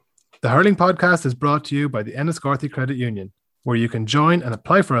The Hurling Podcast is brought to you by the Enniscorthy Credit Union, where you can join and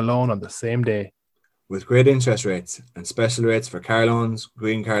apply for a loan on the same day. With great interest rates and special rates for car loans,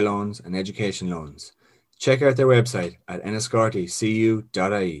 green car loans and education loans. Check out their website at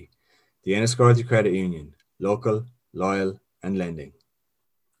enniscorthycu.ie. The Enniscorthy Credit Union, local, loyal and lending.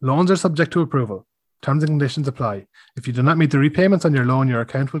 Loans are subject to approval. Terms and conditions apply. If you do not meet the repayments on your loan, your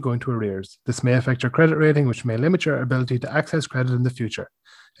account will go into arrears. This may affect your credit rating, which may limit your ability to access credit in the future.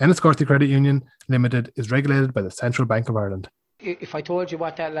 Enniscorthy Credit Union Limited is regulated by the Central Bank of Ireland. If I told you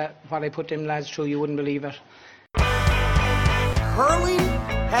what I put them lads through, you wouldn't believe it. Hurling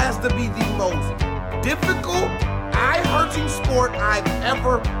has to be the most difficult, eye-hurting sport I've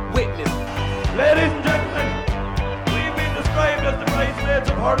ever witnessed. Ladies and gentlemen, we've been described as the bridesmaids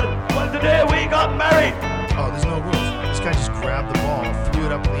of hurling. Well, today we got married. Oh, there's no rules. This guy just grabbed the ball, threw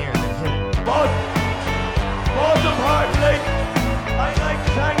it up in the air, and then hit it. But, most importantly, I'd like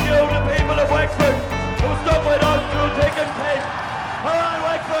to thank you, the people of Wexford, who stuck with us through thick and thin. Hurrah,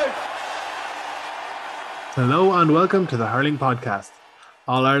 Wexford! Hello and welcome to the Hurling Podcast.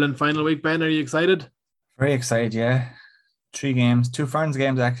 All-Ireland final week, Ben, are you excited? Very excited, yeah. 3 games, 2 Ferns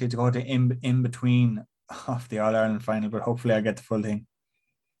games actually to go to in between of the All-Ireland final, but hopefully I get the full thing.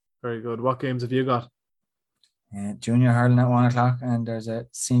 Very good. What games have you got? Junior hurling at 1 o'clock, and there's a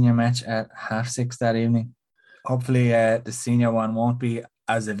senior match at 6:30 that evening. Hopefully the senior one won't be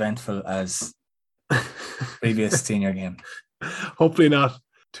as eventful as previous senior game. Hopefully not.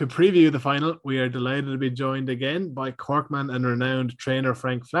 To preview the final, we are delighted to be joined again by Corkman and renowned trainer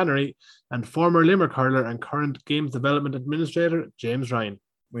Frank Flannery and former Limerick hurler and current Games Development Administrator James Ryan.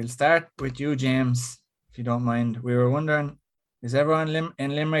 We'll start with you, James, if you don't mind. We were wondering, is everyone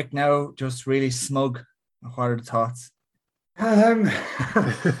in Limerick now just really smug? What are the thoughts? Yeah,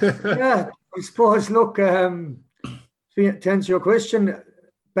 I suppose, look, to answer your question,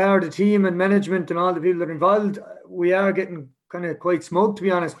 bar the team and management and all the people that are involved, we are getting kind of quite smug, to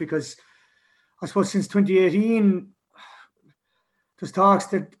be honest, because I suppose since 2018, there's talks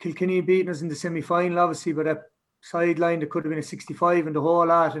that Kilkenny beating us in the semi-final, obviously, but that sideline, there could have been a 65 and the whole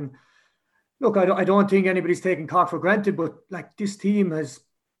lot. And look, I don't think anybody's taking Cork for granted, but like this team has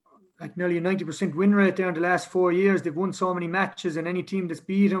like nearly a 90% win rate there in the last 4 years. They've won so many matches, and any team that's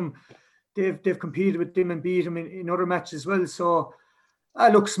beat them, they've competed with them and beat them in other matches as well. So,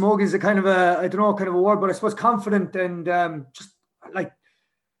 look, smug is a kind of a, I don't know, kind of a word, but I suppose confident and just like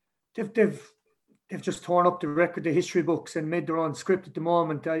they've just torn up the record, the history books, and made their own script at the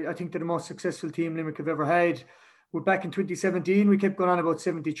moment. I think they're the most successful team Limerick have ever had. We're back in 2017. We kept going on about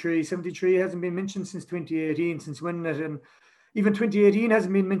 73. 73 hasn't been mentioned since 2018, since winning it. And even 2018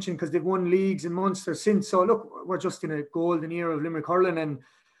 hasn't been mentioned because they've won leagues and Munster since. So, look, we're just in a golden era of Limerick hurling. And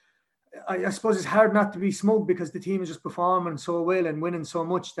I suppose it's hard not to be smug because the team is just performing so well and winning so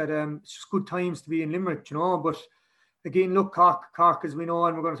much that it's just good times to be in Limerick, you know. But again, look, Cork, as we know,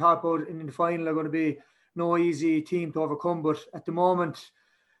 and we're going to talk about in the final, are going to be no easy team to overcome. But at the moment,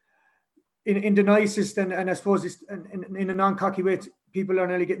 in the nicest and I suppose it's in a non-cocky way, people are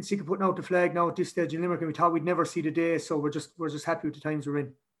nearly getting sick of putting out the flag now at this stage in Limerick, and we thought we'd never see the day. So we're just happy with the times we're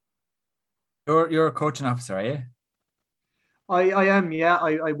in. You're a coaching officer, are you? I am, yeah.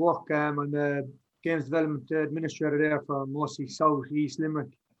 I work, I'm a Games Development Administrator there for mostly South East Limerick.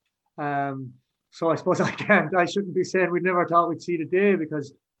 So I suppose I shouldn't be saying we'd never thought we'd see the day,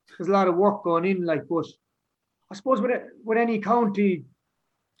 because there's a lot of work going in, like, but I suppose with any county,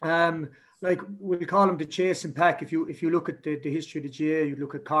 like we call them the chase and pack. If you look at the history of the GA, you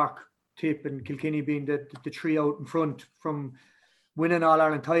look at Cork, Tip and Kilkenny being the three out in front from winning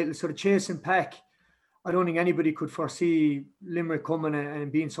All-Ireland titles. So the chase and pack, I don't think anybody could foresee Limerick coming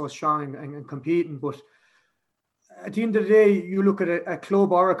and being so strong and competing. But at the end of the day, you look at a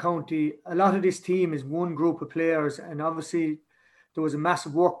club or a county, a lot of this team is one group of players, and obviously there was a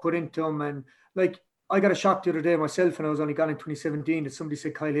massive work put into them. And like, I got a shock the other day myself, and I was only gone in 2017, that somebody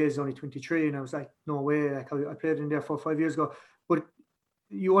said Kyle Hayes is only 23, and I was like, no way, like, I played in there 4 or 5 years ago. But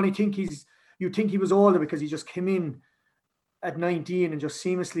you only think he was older because he just came in at 19 and just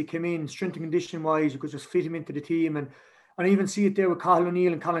seamlessly came in, strength and condition wise. You could just fit him into the team. And I even see it there with Cathal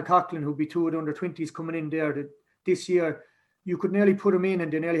O'Neill and Colin Coughlin, who'd be 2 of the under 20s coming in there, that this year you could nearly put them in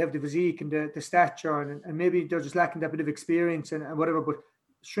and they nearly have the physique and the stature, and maybe they're just lacking that bit of experience and whatever, but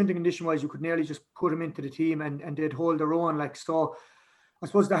strength and condition wise, you could nearly just put them into the team and they'd hold their own. Like, so I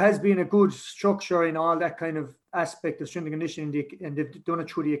suppose there has been a good structure in all that kind of aspect of strength and conditioning, and they've done it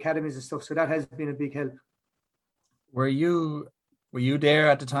through the academies and stuff. So that has been a big help. Were you there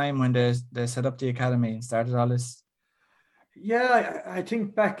at the time when they set up the academy and started all this? Yeah, I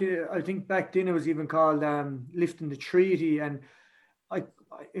think back then it was even called lifting the treaty, and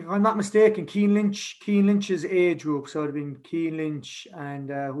if I'm not mistaken, Keane Lynch's age group. So it'd been Keane Lynch and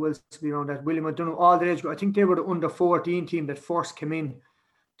who else to be around that? William O'Donoghue, all the age group. I think they were the under 14 team that first came in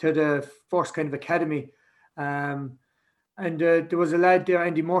to the first kind of academy. And there was a lad there,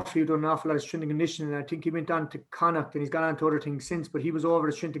 Andy Murphy, who done an awful lot of strength and conditioning. I think he went on to Connacht and he's gone on to other things since, but he was over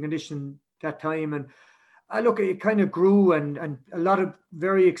the strength and conditioning that time. And look, it kind of grew and a lot of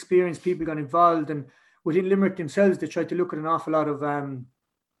very experienced people got involved. And within Limerick themselves, they tried to look at an awful lot of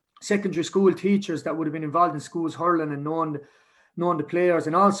secondary school teachers that would have been involved in schools hurling and known the players.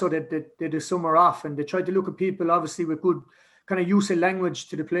 And also they did a summer off and they tried to look at people, obviously, with good kind of use of language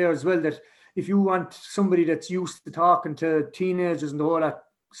to the players as well, that if you want somebody that's used to talking to teenagers and the whole that,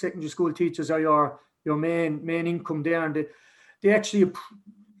 secondary school teachers are your main income there. And they actually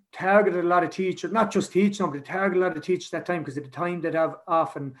targeted a lot of teachers, not just teaching, but they targeted a lot of teachers that time because at the time they'd have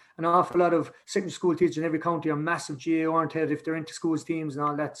often an awful lot of secondary school teachers in every county are massive GA oriented if they're into schools teams and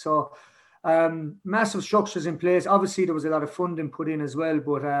all that. So massive structures in place. Obviously there was a lot of funding put in as well,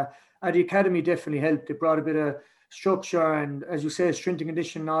 but the academy definitely helped. It brought a bit of structure and, as you say, strength and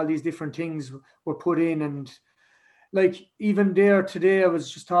conditioning, all these different things were put in. And like even there today, I was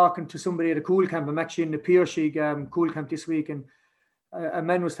just talking to somebody at a cool camp. I'm actually in the Piershig cool camp this week, and a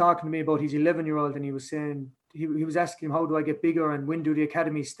man was talking to me about his 11-year-old, and he was saying he was asking him, how do I get bigger and when do the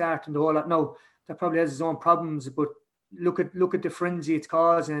academy start and the whole lot. No, that probably has its own problems, but look at the frenzy it's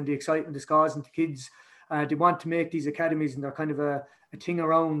causing and the excitement it's causing to kids. They want to make these academies, and they're kind of a thing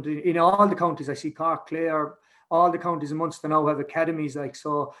around in all the counties. I see Cork, Clare, all the counties in Munster now have academies, like,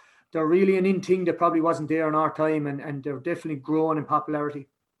 so they're really an in thing that probably wasn't there in our time, and they're definitely growing in popularity.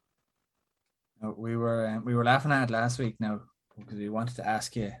 We were laughing at it last week now because we wanted to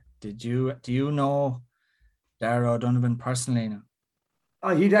ask you, do you know Darragh O'Donovan personally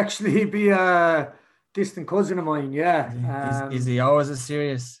now? He'd actually be a distant cousin of mine, yeah. Is he always as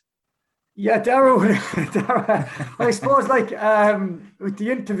serious? Yeah, Darragh, I suppose, like, with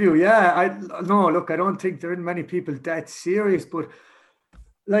the interview, yeah, I don't think there are many people that serious, but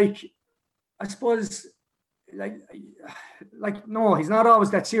like, I suppose, like, no, he's not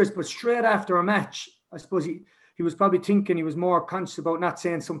always that serious, but straight after a match, I suppose he was probably thinking, he was more conscious about not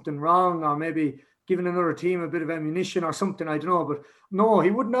saying something wrong or maybe giving another team a bit of ammunition or something, I don't know, but no,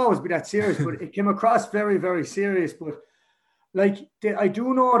 he wouldn't always be that serious, but it came across very, very serious. But like, I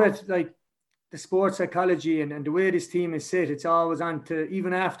do know that, like, the sports psychology and the way this team is set, it's always on to,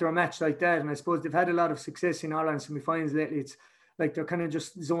 even after a match like that. And I suppose they've had a lot of success in Ireland semi-finals lately. It's like they're kind of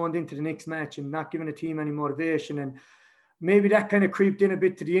just zoned into the next match and not giving the team any motivation. And maybe that kind of creeped in a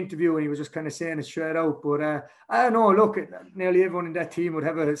bit to the interview and he was just kind of saying it straight out. But I don't know, look, nearly everyone in that team would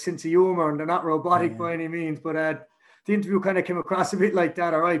have a sense of humour and they're not robotic by any means. But the interview kind of came across a bit like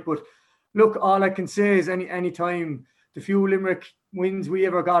that, all right. But look, all I can say is any time the few Limerick wins we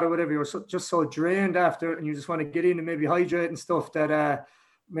ever got or whatever, you're just so drained after and you just want to get in and maybe hydrate and stuff that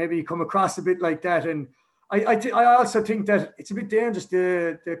maybe you come across a bit like that. And I also think that it's a bit dangerous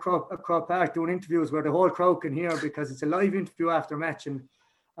the Croke Park doing interviews where the whole crowd can hear, because it's a live interview after match, and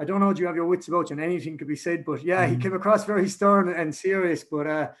I don't know, do you have your wits about you and anything could be said, but yeah, he came across very stern and serious,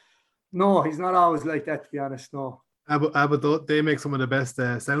 but no, he's not always like that, to be honest, no. But they make some of the best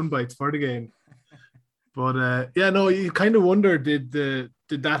sound bites for the game. But yeah, no, you kind of wonder, did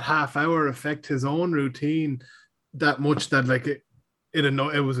that half hour affect his own routine that much that, like,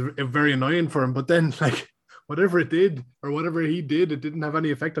 it was very annoying for him, but then, like, whatever it did or whatever he did, it didn't have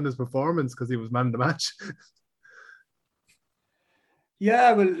any effect on his performance because he was man of the match.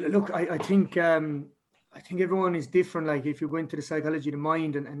 Yeah, well, look, I think everyone is different. Like, if you go into the psychology of the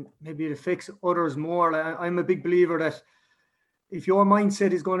mind and maybe it affects others more. Like, I'm a big believer that if your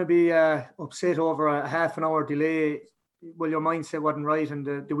mindset is going to be upset over a half an hour delay, well, your mindset wasn't right, and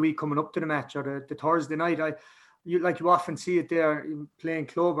the week coming up to the match or the Thursday night, you often see it there in playing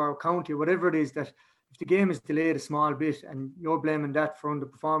club or county or whatever it is, that if the game is delayed a small bit and you're blaming that for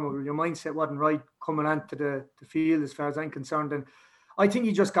underperforming, your mindset wasn't right coming onto the field, as far as I'm concerned. And I think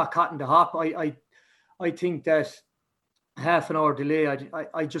he just got caught in the hop. I think that half an hour delay,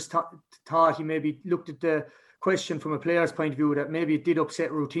 I just thought he maybe looked at the question from a player's point of view that maybe it did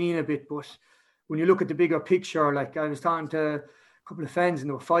upset routine a bit. But when you look at the bigger picture, like, I was talking to a couple of fans and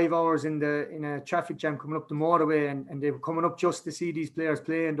there were 5 hours in a traffic jam coming up the motorway, and they were coming up just to see these players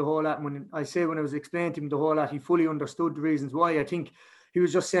playing the whole lot. And when I was explaining to him the whole lot, he fully understood the reasons why. I think he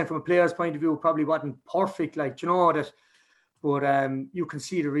was just saying from a player's point of view, it probably wasn't perfect, like, you know, that, but you can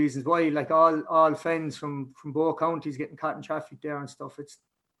see the reasons why, like, all fans from both counties getting caught in traffic there and stuff. It's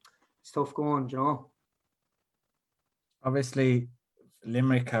tough going, you know. Obviously,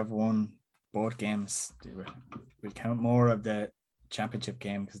 Limerick have won both games. We'll count more of the championship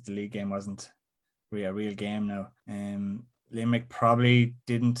game because the league game wasn't really a real game now. Limerick probably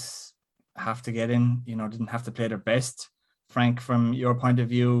didn't have to get in, didn't have to play their best. Frank, from your point of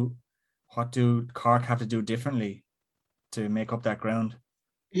view, what do Cork have to do differently to make up that ground?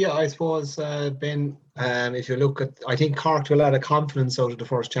 Yeah, I suppose, Ben, if you look at, I think Cork took a lot of confidence out of the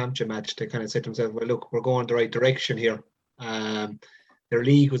first championship match. They kind of said to themselves, well, look, we're going the right direction here. Their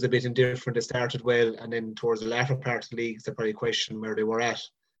league was a bit indifferent. They started well, and then towards the latter part of the league, they probably questioned where they were at.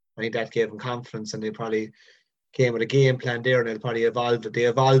 I think that gave them confidence, and they probably came with a game plan there, and they probably evolved it. They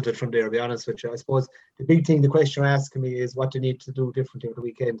evolved it from there, to be honest with you. I suppose the big thing, the question you're asking me is what they need to do differently over the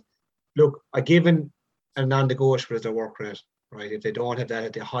weekend. Look, a given and non-negotiable is their work rate, right? If they don't have that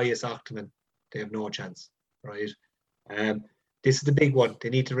at the highest optimum, they have no chance, right? This is the big one. They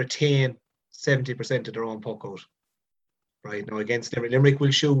need to retain 70% of their own puck out, right? Now, against Limerick, Limerick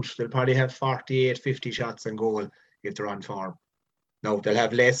will shoot. They'll probably have 48, 50 shots on goal if they're on form. Now, they'll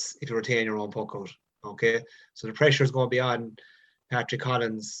have less if you retain your own puck out, okay? So the pressure is going to be on Patrick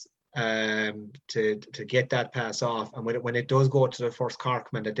Collins to get that pass off, and when it does go to the first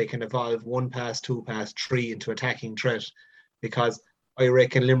Corkman, that they can evolve 1 pass, 2 pass, 3 into attacking threat, because I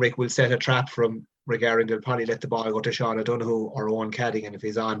reckon Limerick will set a trap for him regarding they'll probably let the ball go to Sean O'Donoghue or Owen Cadigan if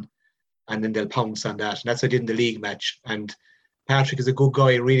he's on, and then they'll pounce on that, and that's what they did in the league match. And Patrick is a good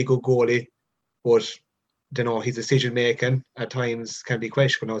guy, a really good goalie, but his decision making at times can be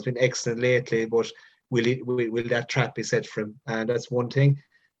questionable. It's been excellent lately, but will that trap be set for him? And that's one thing.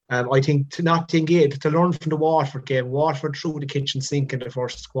 I think to learn from the Waterford game. Waterford threw the kitchen sink in the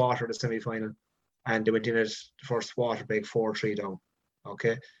first quarter of the semi-final, and they went in at the first water break 4-3 down.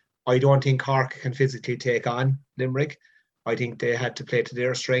 Okay, I don't think Cork can physically take on Limerick. I think they had to play to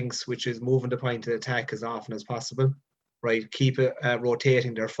their strengths, which is moving the point to attack as often as possible. Right, keep it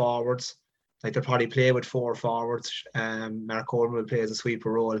rotating their forwards. Like they'll probably play with 4 forwards. Mark Coleman will play as a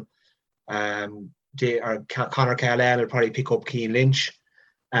sweeper role. Conor Callahan will probably pick up Cian Lynch.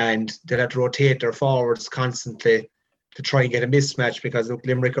 And they'll have to rotate their forwards constantly to try and get a mismatch, because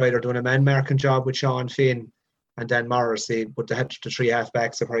Limerick are either doing a man-marking job with Sean Finn and Dan Morrissey, but they had the 3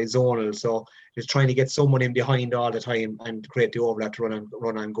 half-backs are probably zonal. So just trying to get someone in behind all the time and create the overlap to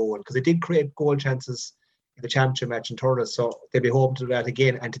run on goal. Because they did create goal chances in the championship match in Thurles, so they'll be hoping to do that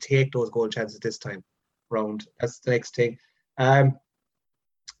again and to take those goal chances this time round. That's the next thing. Cian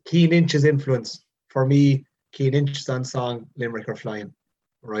Lynch's influence. For me, Cian Lynch's on song, Limerick are flying.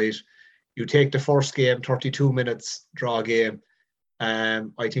 Right, you take the first game, 32 minutes, draw game. I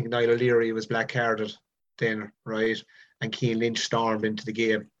think Niall O'Leary was black carded then, right? And Cian Lynch stormed into the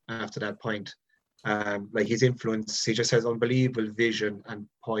game after that point. Like his influence, he just has unbelievable vision and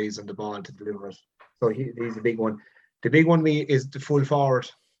poise on the ball to deliver it. So he's a big one. The big one is the full forward.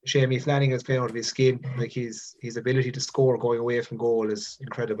 Shamie Flanagan is playing out of his skin. Like his ability to score going away from goal is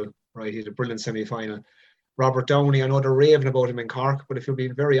incredible, right? He had a brilliant semi-final. Robert Downey, I know they're raving about him in Cork, but if you're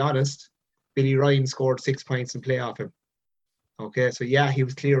being very honest, Billy Ryan scored 6 points in play off him. Okay, so yeah, he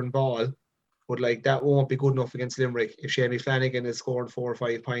was clearing ball, but like that won't be good enough against Limerick. If Shamie Flanagan is scoring 4 or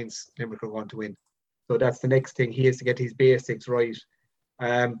 5 points, Limerick are going to win. So that's the next thing. He has to get his basics right.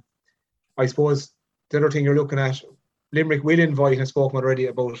 I suppose the other thing you're looking at, Limerick will invite, and I spoke already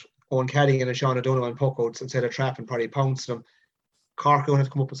about Owen Cadigan and Sean O'Donoghue and puckouts instead of trap and probably pounce them. Cork are going to have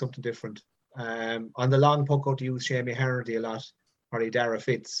to come up with something different. On the long puck out, to use Shamie Hardy a lot, probably Dara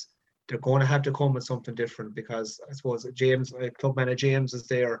Fitz. They're going to have to come with something different, because I suppose club manager James is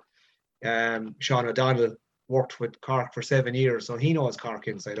there. Sean O'Donnell worked with Cork for 7 years, so he knows Cork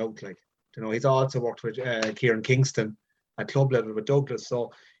inside out. Like, he's also worked with Kieran Kingston at club level with Douglas,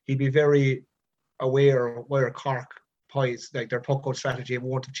 so he'd be very aware where Cork pies, like their puck out strategy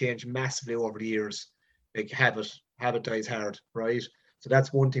won't have changed massively over the years. Like habit dies hard, right? So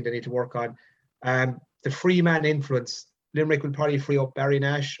that's one thing they need to work on. The free man influence. Limerick will probably free up Barry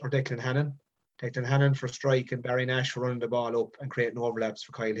Nash or Declan Hannon. Declan Hannon for strike and Barry Nash for running the ball up and creating overlaps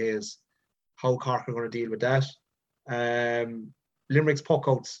for Kyle Hayes. How Cork are going to deal with that. Limerick's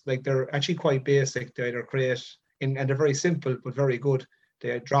puckouts, like they're actually quite basic. They either create, and they're very simple but very good.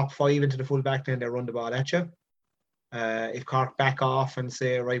 They drop 5 into the full back line, they run the ball at you. If Cork back off and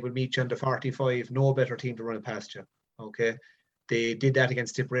say, right, we'll meet you on the 45, no better team to run it past you. Okay. They did that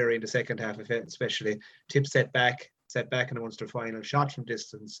against Tipperary in the second half, especially. Tip set back in the Munster final, shot from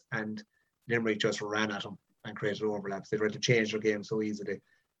distance, and Limerick just ran at them and created overlaps. They tried to change their game so easily.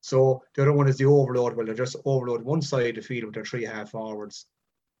 So the other one is the overload. Well, they just overload one side of the field with their 3 half forwards.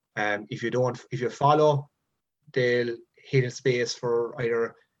 If you follow, they'll hit a space for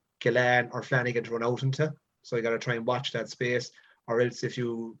either Gillan or Flanagan to run out into. So you got to try and watch that space. Or else if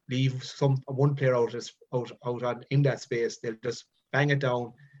you leave one player out in that space, they'll just bang it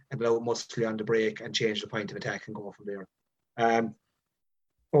down, and go out muscly on the break and change the point of attack and go from there.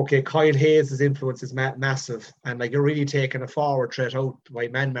 Okay, Kyle Hayes' influence is massive, and like you're really taking a forward threat out by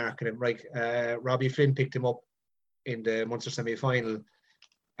man marking him. Like Robbie Flynn picked him up in the Munster semi-final,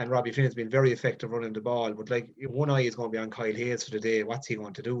 and Robbie Flynn has been very effective running the ball. But like one eye is going to be on Kyle Hayes for the day. What's he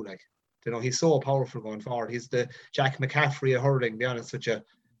going to do? Like, you know, he's so powerful going forward. He's the Jack McCaffrey of hurling. To be honest with you,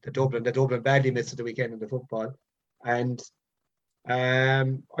 the Dublin badly missed at the weekend in the football, and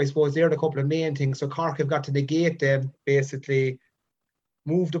I suppose they're the couple of main things. So Cork have got to negate them, basically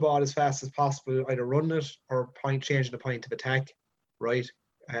move the ball as fast as possible, either run it or changing the point of attack, right?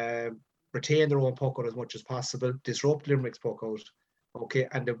 Retain their own puck out as much as possible, disrupt Limerick's puck out. Okay,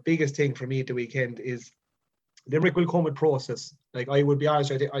 and the biggest thing for me at the weekend is Limerick will come with process. Like, I would be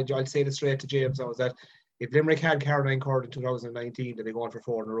honest, I'll say this straight to James, I was that if Limerick had Caroline Curd in 2019, they'd be going for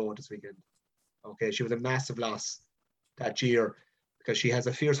 4 in a row this weekend. Okay, she was a massive loss that year because she has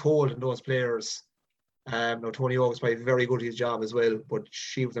a fierce hold on those players. Now Tony O was probably very good at his job as well, but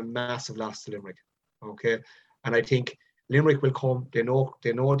she was a massive loss to Limerick. Okay, and I think Limerick will come. They know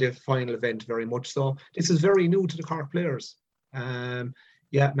the final event very much so. This is very new to the Cork players.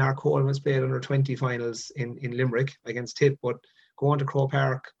 Yeah, Mark Coleman's played under 20 finals in Limerick against Tip, but going to Croke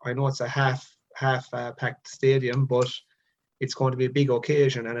Park, I know it's a half packed stadium, but it's going to be a big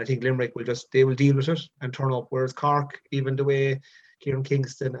occasion, and I think Limerick will deal with it and turn up. Whereas Cork, even the way Kieran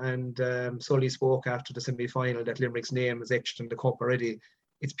Kingston and Sully spoke after the semi-final that Limerick's name is etched in the cup already,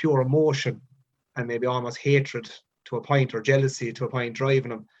 it's pure emotion and maybe almost hatred to a point, or jealousy to a point driving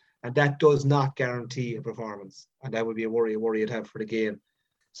them, and that does not guarantee a performance, and that would be a worry you'd have for the game.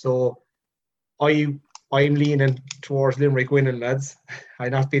 So I'm leaning towards Limerick winning, lads.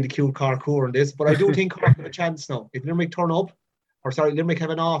 I'm not being the cute Cork whore in this, but I do think Cork have a chance now. If Limerick turn up, Limerick have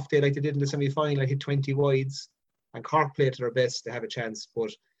an off day like they did in the semi-final, hit 20 wides, and Cork play to their best, they have a chance,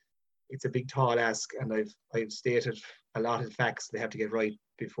 but it's a big tall ask, and I've stated a lot of facts they have to get right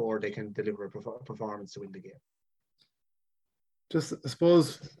before they can deliver a performance to win the game. Just, I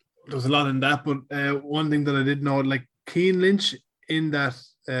suppose there's a lot in that, but one thing that I did know, like Cian Lynch in that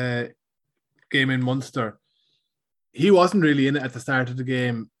game in Munster, he wasn't really in it at the start of the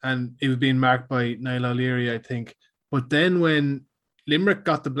game, and he was being marked by Niall O'Leary, I think. But then when Limerick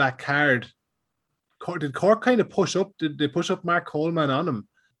got the black card, did Cork kind of push up? Did they push up Mark Coleman on him?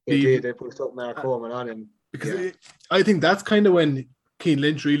 They pushed up Mark Coleman on him. Because I think that's kind of when Cian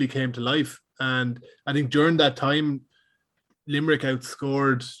Lynch really came to life. And I think during that time, Limerick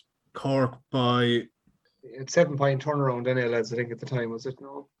outscored Cork by... It's 7-point turnaround anyway, lads, I think at the time, was it?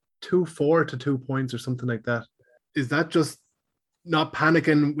 No? 2-4 to 2 points or something like that. Is that just not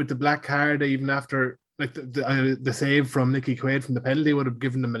panicking with the black card even after, like, the save from Nicky Quaid from the penalty would have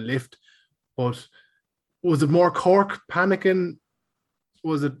given them a lift? But was it more Cork panicking?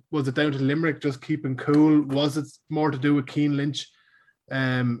 Was it down to Limerick just keeping cool? Was it more to do with Cian Lynch,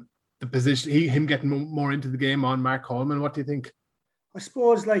 the position, him getting more into the game on Mark Coleman? What do you think? I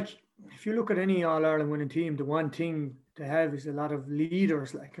suppose, like, if you look at any All-Ireland winning team, the one thing to have is a lot of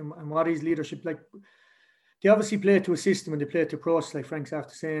leaders, like, and what is leadership? Like, they obviously play to a system and they play to process, like Frank's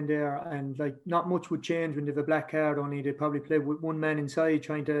after saying there, and like not much would change when they have a black card, only they probably play with one man inside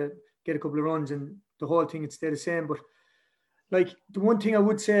trying to get a couple of runs, and the whole thing would stay the same. But like, the one thing I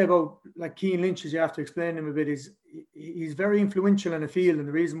would say about like Cian Lynch, as you have to explain him a bit, is he's very influential in the field, and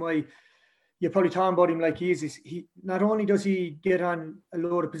the reason why you're probably talking about him like he is he not only does he get on a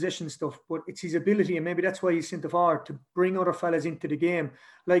load of possession stuff, but it's his ability, and maybe that's why he's centre forward, to bring other fellas into the game.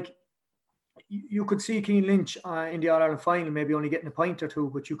 Like, you could see Cian Lynch in the All-Ireland final maybe only getting a point or two,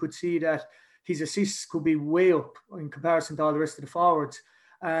 but you could see that his assists could be way up in comparison to all the rest of the forwards.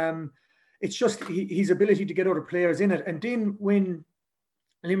 It's just his ability to get other players in it. And then when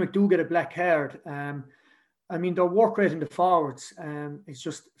Limerick do get a black card, I mean, their work rate in the forwards is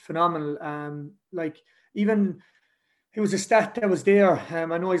just phenomenal. Like, even it was a stat that was there.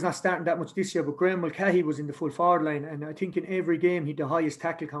 I know he's not starting that much this year, but Graham Mulcahy was in the full forward line, and I think in every game he had the highest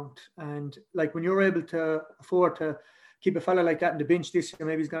tackle count. And like, when you're able to afford to keep a fella like that in the bench this year,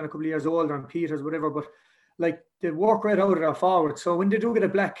 maybe he's gone a couple of years older, and Peters, whatever, but like, they work right out of their forward. So when they do get a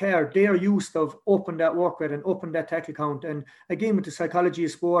black card, they are used to open that work rate and open that tackle count. And again, with the psychology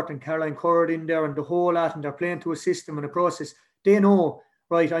of sport and Caroline Curd in there and the whole lot, and they're playing to a system and a process, they know,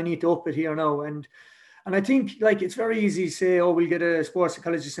 right, I need to up it here now. And I think, like, it's very easy to say, oh, we'll get a sports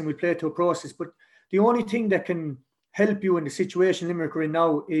psychologist and we'll play to a process. But the only thing that can help you in the situation Limerick are in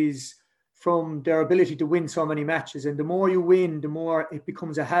now is from their ability to win so many matches. And the more you win, the more it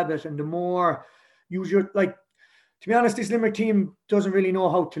becomes a habit, and the more like, to be honest, this Limerick team doesn't really know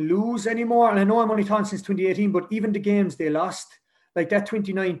how to lose anymore. And I know I'm only talking since 2018, but even the games they lost, like that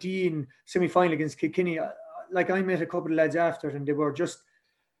 2019 semi-final against Kilkenny, like I met a couple of lads after it, and they were just,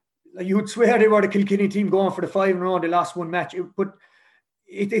 like, you'd swear they were the Kilkenny team going for the 5 in a row. They lost one match, but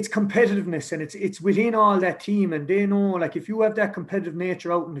it's competitiveness, and it's within all that team, and they know, like, if you have that competitive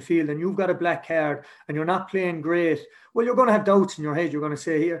nature out in the field and you've got a black card and you're not playing great, well, you're going to have doubts in your head. You're going to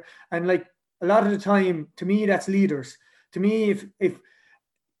say here, and like a lot of the time, to me, that's leaders. To me,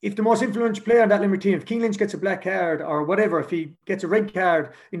 if the most influential player in that Limerick team, if Keane Lynch gets a black card or whatever, if he gets a red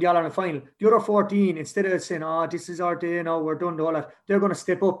card in the All-Ireland final, the other 14, instead of saying, oh, this is our day now, we're done, all that, they're going to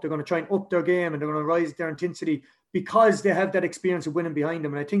step up. They're going to try and up their game, and they're going to rise their intensity because they have that experience of winning behind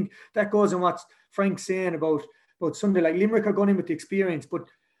them. And I think that goes on what Frank's saying about Sunday. Like, Limerick are going in with the experience, but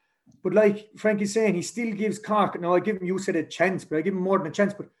like Frank is saying, he still gives Cork, now I give him, you said a chance, but I give him more than a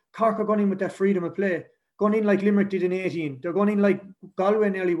chance, but Cork are going in with that freedom of play. Going in like Limerick did in 18. They're going in like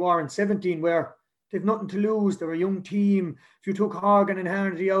Galway nearly were in 17, where they've nothing to lose. They're a young team. If you took Horgan and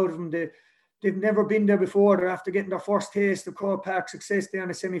Harnedy out of them, they've never been there before. They're after getting their first taste of Croke Park success there in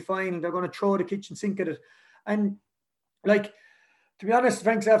the semi-final. They're going to throw the kitchen sink at it. And, like, to be honest,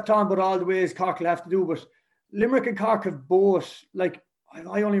 Frank's have talking about all the ways Cork will have to do, but Limerick and Cork have both, like,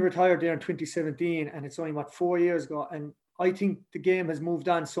 I only retired there in 2017, and it's only, 4 years ago, and I think the game has moved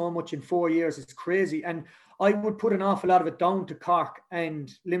on so much in 4 years. It's crazy. And I would put an awful lot of it down to Cork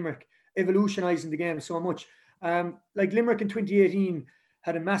and Limerick evolutionising the game so much. Like Limerick in 2018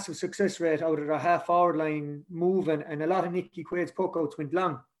 had a massive success rate out of their half-forward line moving, and a lot of Nicky Quaid's puck-outs went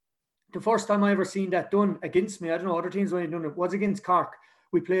long. The first time I ever seen that done against me, I don't know, other teams only done it, was against Cork.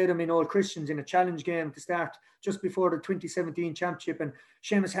 We played them in Old Christians in a challenge game to start just before the 2017 championship, and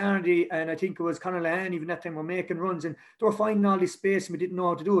Seamus Harnedy and I think it was Conor Lahan, even that time, were making runs, and they were finding all this space and we didn't know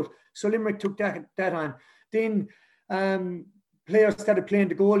how to do it. So Limerick took that on. Then players started playing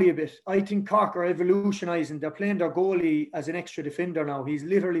the goalie a bit. I think Cork are evolutionising. They're playing their goalie as an extra defender now. He's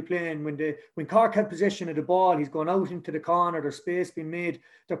literally playing when Cork had possession of the ball, he's going out into the corner, there's space being made,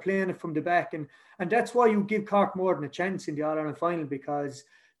 they're playing it from the back, and that's why you give Cork more than a chance in the All-Ireland final, because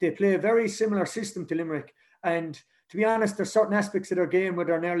they play a very similar system to Limerick. And to be honest, there's certain aspects of their game where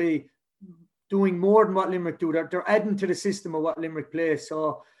they're nearly doing more than what Limerick do. They're adding to the system of what Limerick plays.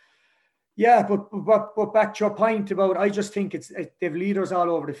 So yeah, but back to your point about, I just think they have leaders all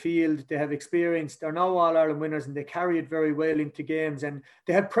over the field. They have experience. They're now All-Ireland winners, and they carry it very well into games, and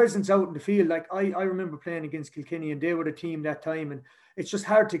they have presence out in the field. Like I remember playing against Kilkenny, and they were the team that time, and it's just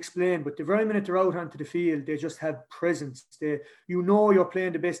hard to explain. But the very minute they're out onto the field, they just have presence. You're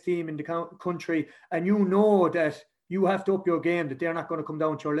playing the best team in the country, and you know that you have to up your game, that they're not going to come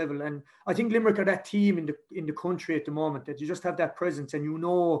down to your level. And I think Limerick are that team in the country at the moment, that you just have that presence, and you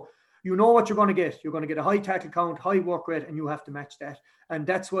know what you're going to get. You're going to get a high tackle count, high work rate, and you have to match that. And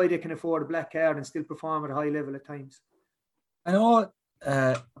that's why they can afford a black card and still perform at a high level at times. I know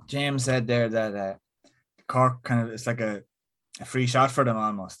James said there that Cork kind of, it's like a free shot for them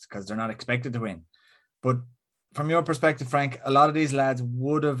almost, because they're not expected to win. But from your perspective, Frank, a lot of these lads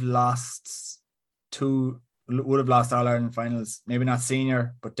would have lost All-Ireland finals, maybe not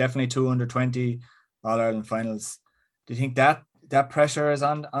senior, but definitely 2 under-20 All-Ireland finals. Do you think that pressure is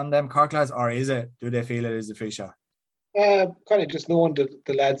on them Cork lads, or do they feel it is a free shot? Kind of just knowing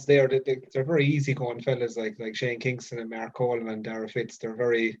the lads there, they're very easygoing fellas, like Shane Kingston and Mark Coleman and Dara Fitz. They're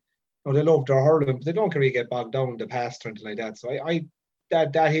very, they love their hurling, but they don't really get bogged down in the past or anything like that. So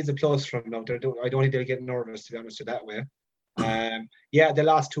that is a plus from them. I don't think they'll get nervous, to be honest, that way. The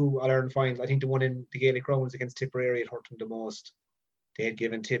last 2 All-Ireland finals, I think the one in the Gaelic Crowns against Tipperary had hurt them the most. They had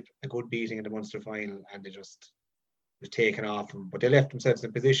given Tip a good beating in the Munster final, and they just was taken off them, but they left themselves in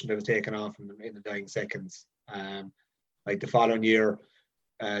a position that was taken off them in the dying seconds. Like the following year,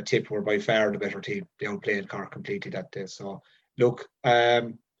 Tip were by far the better team. They outplayed Cork completely that day. So look,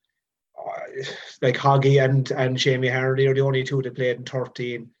 like Hoggy and Shamie Harnedy are the only 2 that played in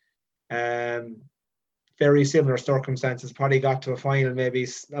 13. Very similar circumstances. Probably got to a final, maybe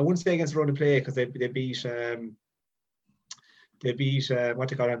I wouldn't say against run of play, because they beat what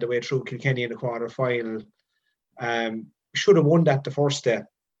they got on the way through Kilkenny in the quarter final. Should have won that the first day,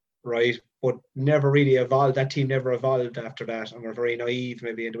 right? But never really evolved. That team never evolved after that, and were very naive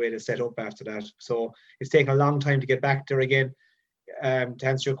maybe in the way they set up after that. So it's taken a long time to get back there again. To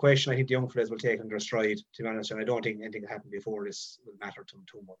answer your question, I think the young fellas will take under stride, to be honest, and I don't think anything that happened before this will matter to them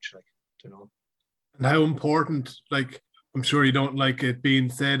too much, And how important, like, I'm sure you don't like it being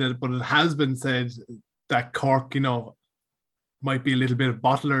said, but it has been said that Cork, might be a little bit of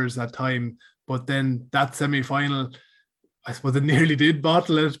bottlers at time. But then that semi-final, I suppose it nearly did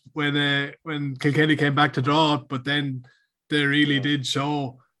bottle it when Kilkenny came back to draw it. But then they really did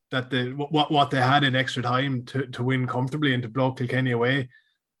show what they had in extra time to win comfortably and to blow Kilkenny away.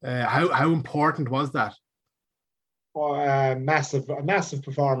 How important was that? A massive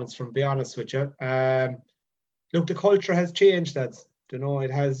performance, from be honest with you. Look, the culture has changed, lads.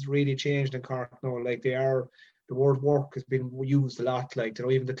 It has really changed in Cork now. Like, the word work has been used a lot. Like,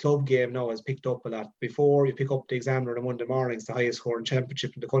 even the club game now has picked up a lot. Before, you pick up the Examiner on Monday mornings, the highest scoring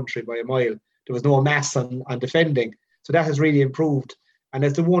championship in the country by a mile. There was no mass on defending. So that has really improved. And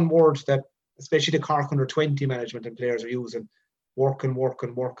it's the one word that, especially the Cork under 20 management and players are using, working.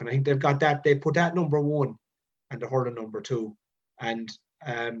 I think they've got that. They put that number one and the hurling number two. And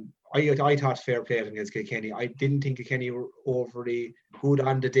I thought fair play against Kilkenny. I didn't think Kilkenny were overly good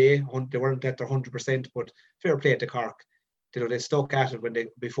on the day. They weren't at their 100%, but fair play to Cork. They stuck at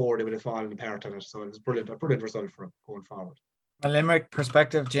it before they would have fallen apart on it. So it was a brilliant result for them going forward. A Limerick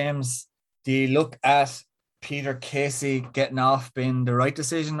perspective, James, do you look at Peter Casey getting off being the right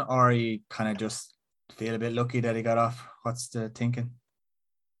decision, or you kind of just feel a bit lucky that he got off? What's the thinking?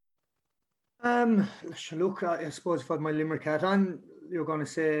 Look, I suppose if I had my Limerick hat on, you're going to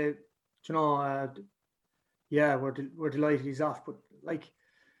say, yeah, we're delighted he's off. But like,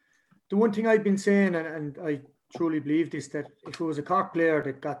 the one thing I've been saying, and I truly believe this, that if it was a Cork player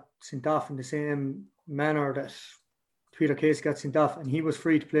that got sent off in the same manner that Peter Casey got sent off and he was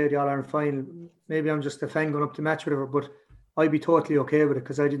free to play the All-Ireland final, maybe I'm just a fan going up to match, whatever, but I'd be totally okay with it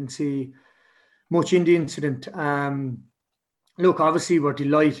because I didn't see much in the incident. Look, obviously we're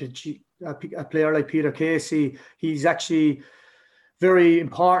delighted. A player like Peter Casey, he's actually very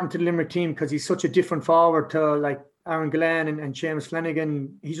important to the Limerick team because he's such a different forward to like Aaron Gillan and Seamus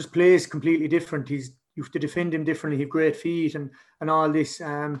Flanagan. He just plays completely different. You have to defend him differently. He have great feet and all this.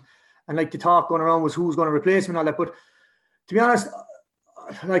 And like the talk going around was who's going to replace him and all that. But to be honest,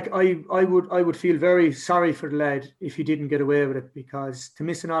 like I would feel very sorry for the lad if he didn't get away with it, because to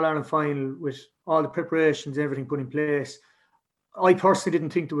miss an All-Ireland final with all the preparations, everything put in place, I personally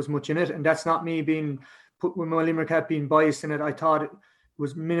didn't think there was much in it, and that's not me being put with my Limerick hat being biased in it. I thought it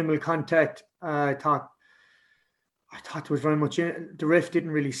was minimal contact. I thought there was very much in it. The ref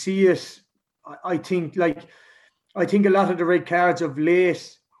didn't really see it. I think a lot of the red cards of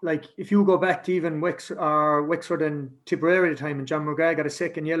late, like if you go back to even Wexford and Tipperary at the time, and John McGrath got a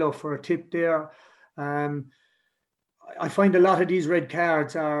second yellow for a tip there. I find a lot of these red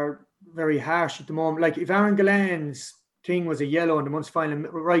cards are very harsh at the moment. Like if Aaron Gillan's thing was a yellow in the month's final,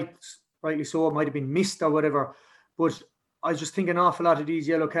 rightly so, it might have been missed or whatever. But I just think an awful lot of these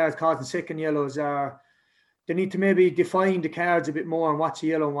yellow cards causing second yellows they need to maybe define the cards a bit more and what's a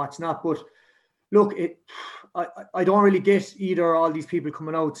yellow and what's not. But look, I don't really get either all these people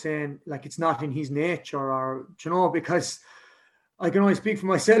coming out saying like it's not in his nature or, because I can only speak for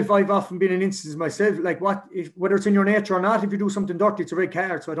myself. I've often been in instances myself, like whether it's in your nature or not, if you do something dirty, it's a red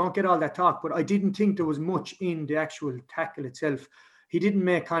card. So I don't get all that talk, but I didn't think there was much in the actual tackle itself. He didn't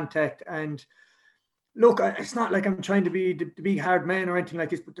make contact. And look, it's not like I'm trying to be the big hard man or anything like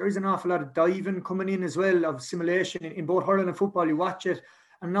this, but there is an awful lot of diving coming in as well, of simulation in both hurling and football. You watch it,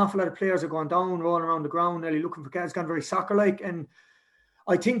 and an awful lot of players are going down, rolling around the ground, nearly looking for cards. It's gone very soccer-like. And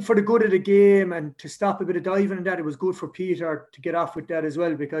I think for the good of the game and to stop a bit of diving and that, it was good for Peter to get off with that as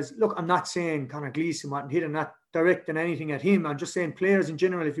well. Because, look, I'm not saying Conor Gleeson wasn't hit, I'm not directing anything at him. I'm just saying players in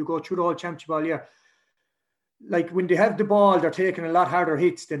general, if you go through the whole championship all year, like when they have the ball, they're taking a lot harder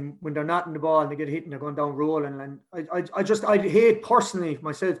hits than when they're not in the ball and they get hit and they're going down rolling. And I'd hate personally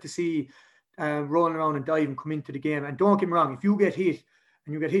myself to see rolling around and diving come into the game. And don't get me wrong, if you get hit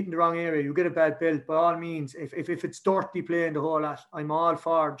and you get hit in the wrong area, you get a bad belt, by all means, if it's dirty playing the whole lot, I'm all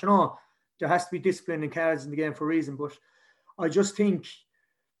for it. There has to be discipline and cards in the game for a reason. But I just think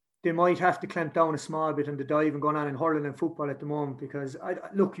they might have to clamp down a small bit on the diving going on in hurling and football at the moment, because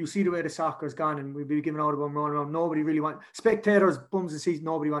look, you see the way the soccer's gone and we'll be giving out about rolling around. Nobody really wants spectators, bums and seats.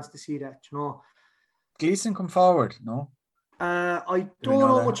 Nobody wants to see that. Gleeson come forward, no? I don't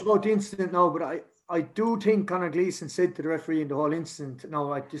know much about the incident now, but I do think Conor Gleeson said to the referee in the whole incident,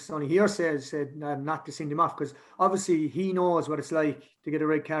 no, I just only hearsay said not to send him off, because obviously he knows what it's like to get a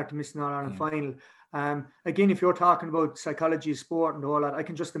red card to miss an All-Ireland final. Again, if you're talking about psychology of sport and all that, I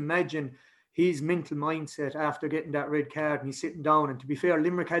can just imagine his mental mindset after getting that red card and he's sitting down. And to be fair,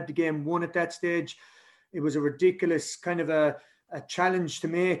 Limerick had the game won at that stage. It was a ridiculous kind of a challenge to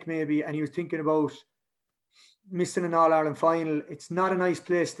make maybe, and he was thinking about missing an All-Ireland final. It's not a nice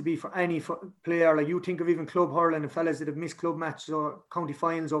place to be for any player. Like, you think of even club hurling and fellas that have missed club matches or county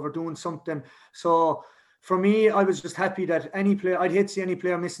finals over doing something. So for me, I was just happy that any player, I'd hate to see any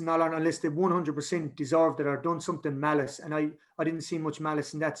player missing an All-Ireland unless they 100% deserved it or done something malice. And I didn't see much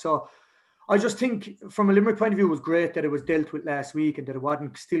malice in that. So I just think from a Limerick point of view, it was great that it was dealt with last week and that it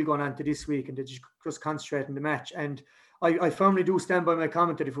wasn't still going on to this week and they just concentrate on the match. And I firmly do stand by my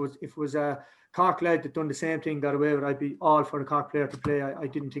comment that if it was a Cork lad that done the same thing, got away with it, I'd be all for the Cork player to play. I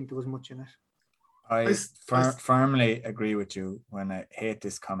didn't think there was much in it. I firmly agree with you when I hate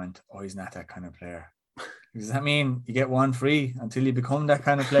this comment, oh, he's not that kind of player. Does that mean you get one free until you become that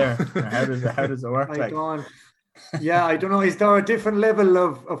kind of player? How does it work? I don't know. Is there a different level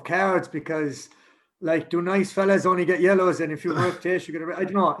of cards? Because like, do nice fellas only get yellows, and if you work taste, you get a... I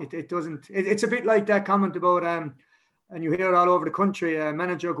don't know. It doesn't... It's a bit like that comment about... and you hear it all over the country, a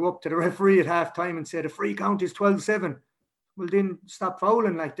manager go up to the referee at half time and say the free count is 12-7. Well, then stop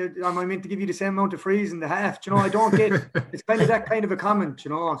fouling. Like, am I meant to give you the same amount of frees in the half? Do you know, I don't get... It's kind of that kind of a comment,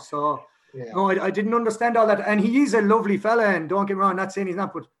 you know, so... Yeah. No, I didn't understand all that. And he is a lovely fella, and don't get me wrong, not saying he's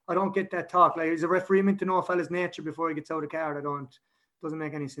not, but I don't get that talk. Like, is a referee meant to know a fella's nature before he gets out of the card? Doesn't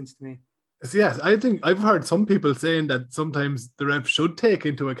make any sense to me. Yes, I think I've heard some people saying that sometimes the ref should take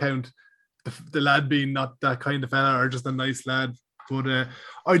into account the lad being not that kind of fella or just a nice lad. But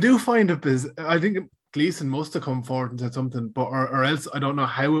I do find it, I think Gleeson must have come forward and said something, but or else I don't know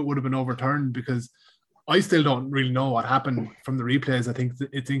how it would have been overturned, because I still don't really know what happened from the replays. I think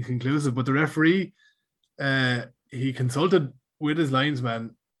it's inconclusive, but the referee, he consulted with his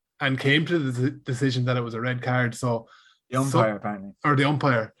linesman and came to the decision that it was a red card. So the umpire, apparently. Or the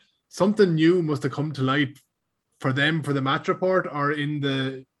umpire. Something new must have come to light for them for the match report, or in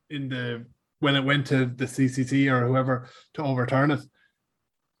the when it went to the CCC or whoever to overturn it.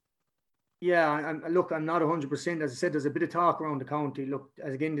 Yeah, I'm not 100%. As I said, there's a bit of talk around the county. Look,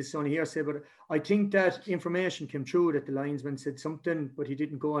 as again, this is only hearsay, but I think that information came through that the linesman said something, but he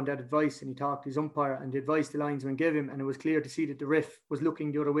didn't go on that advice, and he talked to his umpire, and the advice the linesman gave him, and it was clear to see that the ref was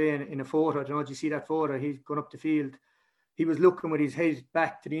looking the other way in a photo. I don't know if you see that photo. He's gone up the field. He was looking with his head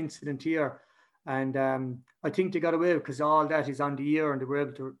back to the incident here, and I think they got away because all that is on the ear, and they were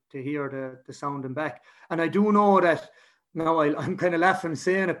able to hear the sound and back. And I do know that. Now, I'm kind of laughing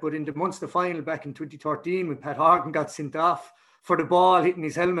saying it, but in the Munster final back in 2013, when Pat Horgan got sent off for the ball hitting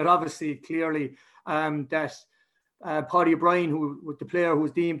his helmet, obviously, clearly, that Paddy O'Brien, who was the player who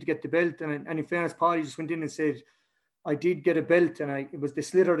was deemed to get the belt, and in fairness, Paddy just went in and said, I did get a belt, and it was the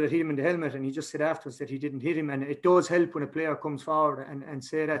sliotar that hit him in the helmet, and he just said afterwards that he didn't hit him, and it does help when a player comes forward and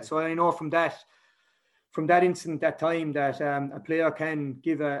say that. So I know from that incident, that time, that a player can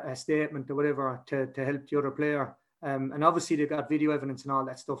give a statement or whatever to help the other player. And obviously they've got video evidence and all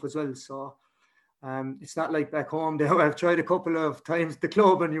that stuff as well. So it's not like back home. I've tried a couple of times at the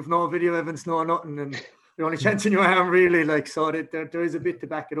club and you've no video evidence, no nothing, and the only chance in your arm really. Like, so there is a bit to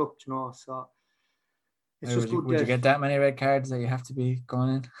back it up, you know. So it's just good. Would you get that many red cards that you have to be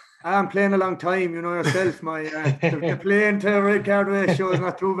going in? I'm playing a long time, you know yourself. My the playing to a red card ratio is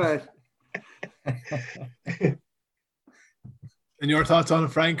not too bad. And your thoughts on it,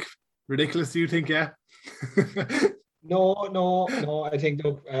 Frank? Ridiculous, do you think? Yeah. No. I think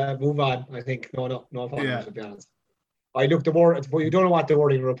move on. I think no problem, yeah. To be honest. I looked the word, but you don't know what the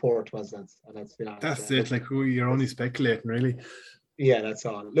wording report was. That's it. Like, you're only speculating, really. Yeah, that's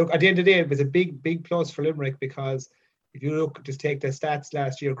all. Look, at the end of the day, it was a big plus for Limerick, because if you look, just take the stats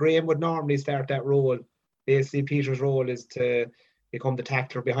last year, Graham would normally start that role. Basically, Peter's role is to become the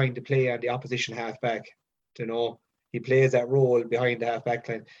tackler behind the play and the opposition halfback. You know. He plays that role behind the half-back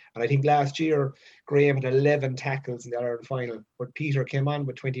line. And I think last year, Graham had 11 tackles in the Ireland final, but Peter came on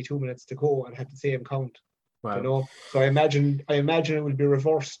with 22 minutes to go and had the same count. Wow. You know? So I imagine it will be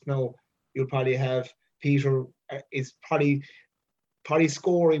reversed now. You'll probably have Peter is probably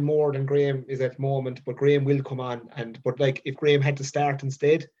scoring more than Graham is at the moment, but Graham will come on. But like, if Graham had to start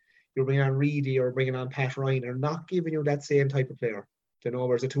instead, you're bringing on Reedy or bringing on Pat Ryan. They're not giving you that same type of player. You know,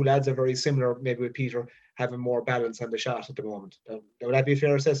 whereas the two lads are very similar, maybe with Peter having more balance on the shot at the moment. Would that be a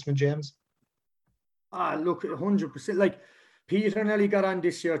fair assessment, James? Look, 100%. Like, Peter nearly got on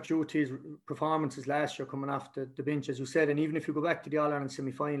this year due to his performances last year coming off the bench, as you said. And even if you go back to the All-Ireland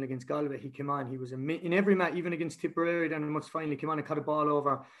semi-final against Galway, he came on. He was in every match, even against Tipperary, then the most finally came on and cut a ball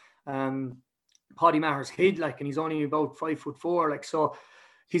over Paddy Maher's head, like, and he's only about 5'4", like, so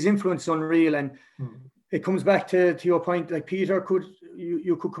his influence is unreal. And it comes back to your point, like, Peter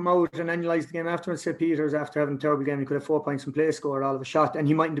you could come out and analyse the game after and say Peter's, after having a terrible game, he could have 4 points from play score all of a shot, and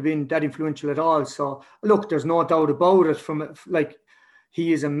he mightn't have been that influential at all. So look, there's no doubt about it.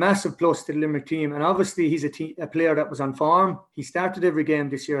 He is a massive plus to the Limerick team, and obviously he's a player that was on form. He started every game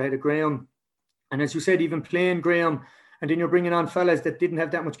this year ahead of Graham, and as you said, even playing Graham, and then you're bringing on fellas that didn't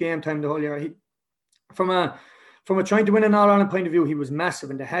have that much game time the whole year. From a trying to win an All-Ireland point of view, he was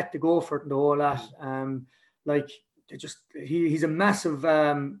massive, and they had to go for it and the whole lot. He's a massive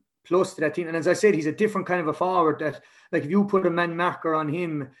plus to that team. And as I said, he's a different kind of a forward that, like, if you put a man marker on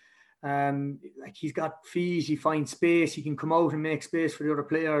him, like, he's got feet, he finds space, he can come out and make space for the other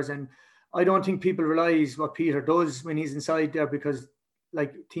players. And I don't think people realise what Peter does when he's inside there, because,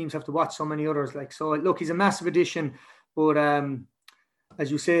 like, teams have to watch so many others. Like, so look, he's a massive addition, but as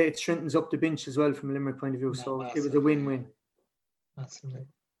you say, it strengthens up the bench as well from a Limerick point of view. So it was a win-win. Absolutely.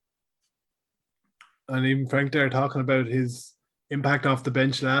 And even Frank there talking about his impact off the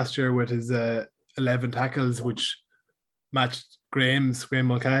bench last year with his 11 tackles, which matched Graham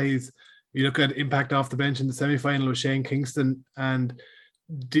Mulcahy's. You look at impact off the bench in the semi-final with Shane Kingston, and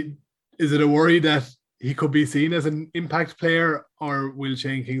is it a worry that he could be seen as an impact player, or will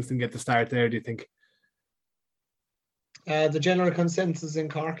Shane Kingston get the start there, do you think? The general consensus in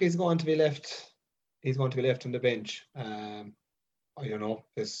Cork, he's going to be left on the bench. I don't know.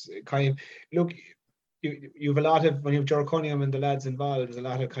 This kind of, look, you've a lot of, when you have Ger Cunningham and the lads involved, there's a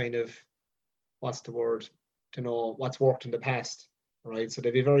lot of kind of, what's the word, to know what's worked in the past, right? So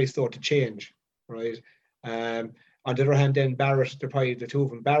they'd be very slow to change, right? On the other hand, then Barrett, they're probably the two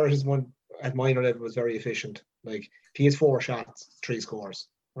of them. Barrett is one at minor level, was very efficient. Like, he has 4 shots, 3 scores,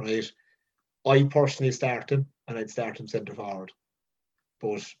 right? I personally start him, and I'd start him centre forward.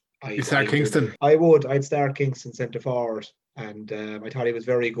 But I'd start Kingston. I'd start Kingston centre forward, and I thought he was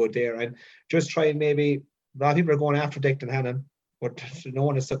very good there. And just try and maybe, a lot of people are going after Declan Hannon, but no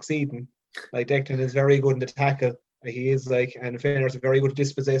one is succeeding. Like, Declan is very good in the tackle. He is, like, and Fenner's very good to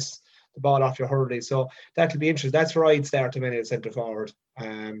dispossess the ball off your hurley. So that'll be interesting. That's where I'd start him in at centre forward.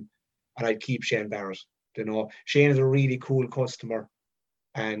 And I'd keep Shane Barrett. You know, Shane is a really cool customer,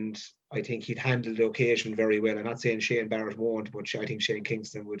 and I think he'd handle the occasion very well. I'm not saying Shane Barrett won't, but I think Shane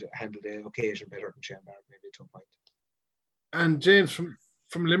Kingston would handle the occasion better than Shane Barrett, maybe at some point. And James,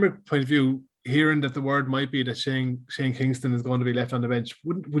 from Limerick point of view, hearing that the word might be that Shane Kingston is going to be left on the bench,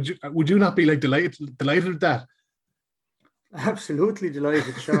 would you not be like delighted with that? Absolutely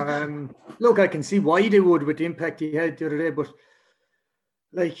delighted, sure. Look, I can see why they would with the impact he had the other day, but,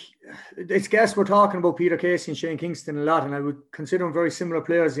 like, it's guess we're talking about Peter Casey and Shane Kingston a lot, and I would consider them very similar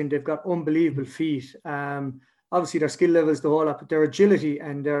players in they've got unbelievable feet. Obviously their skill levels, the whole lot, but their agility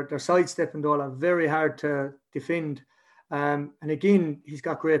and their sidestepping, the whole lot, very hard to defend. And again, he's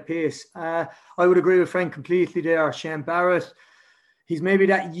got great pace. I would agree with Frank completely there. Shane Barrett, he's maybe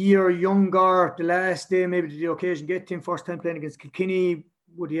that year younger. The last day, maybe the occasion get him first time playing against Kilkenny.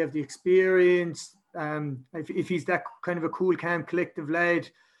 Would he have the experience? If he's that kind of a cool, calm, collective lad,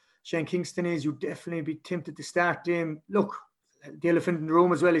 Shane Kingston is, you'd definitely be tempted to start him. Look, the elephant in the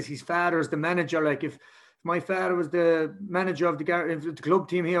room as well is his father's the manager. Like, if my father was the manager of the club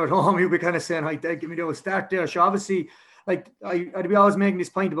team here at home, he'd be kind of saying, "Hi, Dad, give me the start there." So obviously, like, I'd be always making this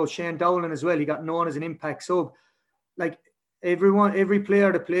point about Shane Dowling as well. He got known as an impact sub. Like, every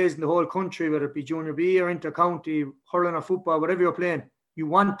player that plays in the whole country, whether it be junior B or inter-county, hurling or football, whatever you're playing, you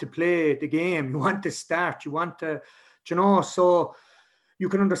want to play the game. You want to start. You want to, you know, so you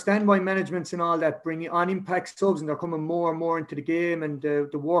can understand why managements and all that bring on impact subs, and they're coming more and more into the game, and the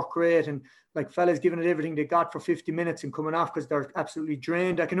work rate, and, like, fellas giving it everything they got for 50 minutes and coming off because they're absolutely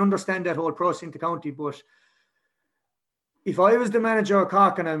drained. I can understand that whole process into county, but if I was the manager of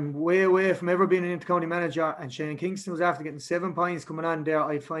Cork and I'm way away from ever being an inter-county manager, and Shane Kingston was after getting 7 points coming on there,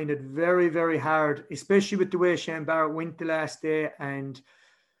 I'd find it very, very hard, especially with the way Shane Barrett went the last day. And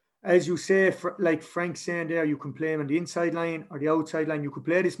as you say, like Frank's saying there, you can play him on the inside line or the outside line. You could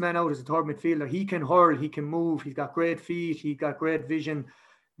play this man out as a third midfielder. He can hurl, he can move, he's got great feet, he's got great vision.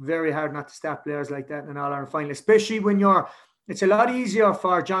 Very hard not to start players like that in an All-Ireland final, especially when it's a lot easier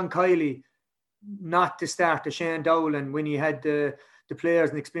for John Kiley not to start the Shane Dowling when he had the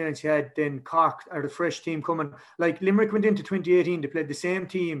players and experience he had, then Cork or the fresh team coming. Like, Limerick went into 2018, they played the same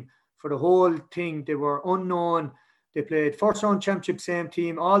team for the whole thing. They were unknown. They played first round championship, same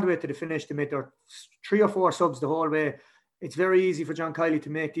team, all the way to the finish. They made their 3 or 4 subs the whole way. It's very easy for John Kiley to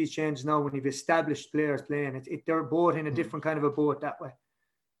make these changes now when you've established players playing. They're both in a different kind of a boat that way.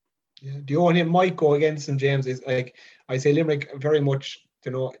 Yeah, the only thing might go against them, James, is, like, I say Limerick very much,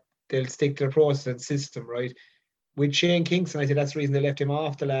 you know, they'll stick to the process and system, right? With Shane Kingston, I think that's the reason they left him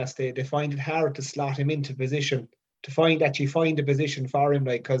off the last day. They find it hard to slot him into position, to find a position for him,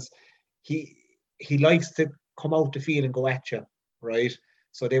 like, because he likes to come out the field and go at you, right?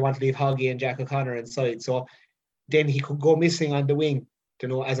 So they want to leave Hoggy and Jack O'Connor inside. So then he could go missing on the wing, you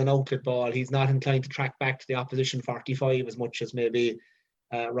know, as an outlet ball. He's not inclined to track back to the opposition 45 as much as maybe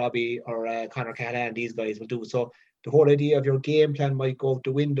Robbie or Conor Callahan, these guys will do. So the whole idea of your game plan might go out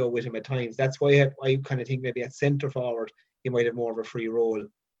the window with him at times. That's why I kind of think maybe at centre forward, he might have more of a free role.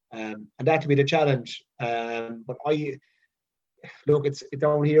 And that would be the challenge. But look, it's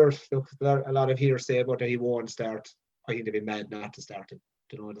down here. Look, a lot of hearsay about that he won't start. I think they'd be mad not to start him.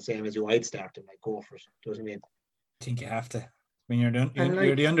 You know, the same as you, I'd start him. Like, go for it. Do you know what I mean? I think you have to. When you're doing, And, you're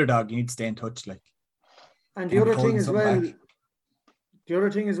like- the underdog, you need to stay in touch. Like, And Can't the be other thing holding as something well, back. the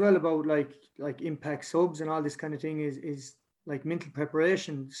other thing as well about like impact subs and all this kind of thing is like mental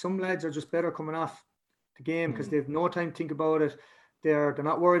preparation. Some lads are just better coming off the game because they've no time to think about it. They're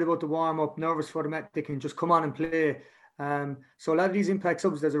not worried about the warm up, nervous for the match. They can just come on and play. So a lot of these impact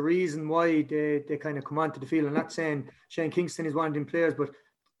subs, there's a reason why they kind of come onto the field. I'm not saying Shane Kingston is one of them players, but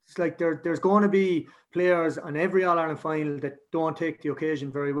it's like there's going to be players on every All-Ireland final that don't take the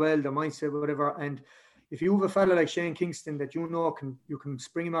occasion very well, their mindset, whatever. And if you have a fella like Shane Kingston that you know you can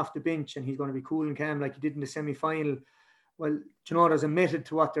spring him off the bench and he's going to be cool and calm like he did in the semi-final, well, you know, there's a method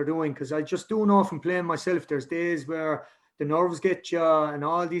to what they're doing, because I just do know from playing myself, there's days where the nerves get you and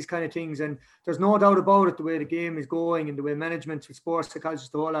all these kind of things. And there's no doubt about it, the way the game is going and the way management, sports psychologists,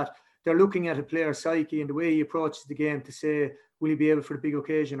 the whole lot, they're looking at a player's psyche and the way he approaches the game to say, will he be able for the big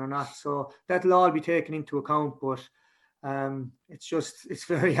occasion or not? So that'll all be taken into account. But it's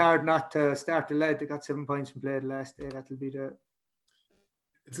very hard not to start the lad that got 7 points from play the last day. That'll be the...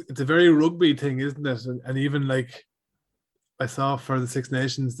 It's a very rugby thing, isn't it? And even like I saw for the Six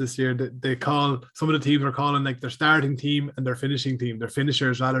Nations this year, that they call, some of the teams are calling like their starting team and their finishing team, their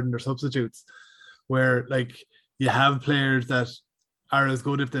finishers rather than their substitutes, where like you have players that are as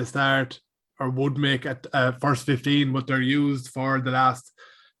good if they start or would make at first 15, but they're used for the last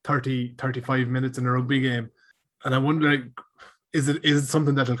 35 minutes in a rugby game. And I wonder, like, is it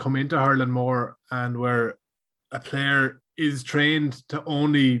something that'll come into hurling more, and where a player is trained to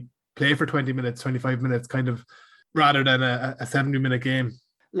only play for 20 minutes, 25 minutes, kind of, rather than a 70-minute game?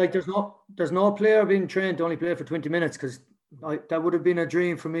 Like there's no player being trained to only play for 20 minutes, because that would have been a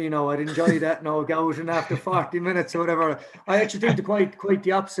dream for me. I'd enjoy that now, gouting after 40 minutes or whatever. I actually think quite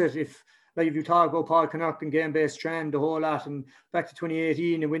the opposite. If you talk about Paul Kanturk and game-based trend, the whole lot, and back to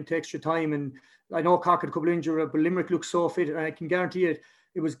 2018 and went to extra time, and I know Cork had a couple of injuries, but Limerick looks so fit, and I can guarantee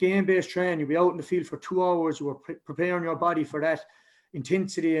it was game-based training. You'd be out in the field for 2 hours, you were preparing your body for that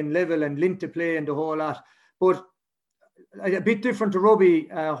intensity and level and lint to play and the whole lot. But a bit different to rugby,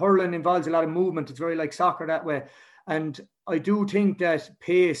 hurling involves a lot of movement. It's very like soccer that way. And I do think that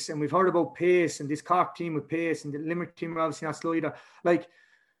pace, and we've heard about pace, and this Cork team with pace, and the Limerick team are obviously not slow either. Like,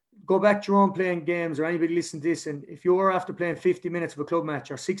 go back to your own playing games, or anybody listen to this, and if you're after playing 50 minutes of a club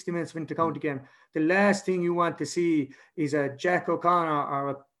match or 60 minutes of an inter-county game, the last thing you want to see is a Jack O'Connor or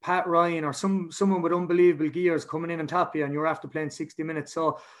a Pat Ryan or someone with unbelievable gears coming in on top of you, and you're after playing 60 minutes.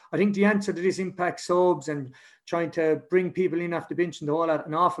 So I think the answer to this impact subs and trying to bring people in off the bench and the whole lot,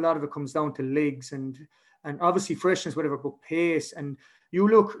 an awful lot of it comes down to legs and obviously freshness, whatever, but pace. And you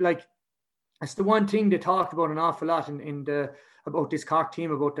look like, that's the one thing they talked about an awful lot about this Cork team,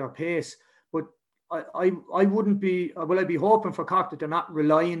 about their pace. But I wouldn't be, well, I'd be hoping for Cork that they're not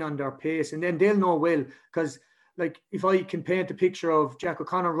relying on their pace, and then they'll know well, because like if I can paint a picture of Jack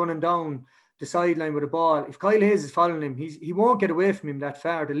O'Connor running down the sideline with a ball, if Kyle Hayes is following him, he won't get away from him that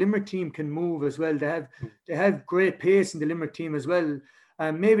far. The Limerick team can move as well. They have great pace in the Limerick team as well.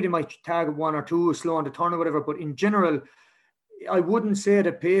 Maybe they might target one or two slow on the turn or whatever, but in general, I wouldn't say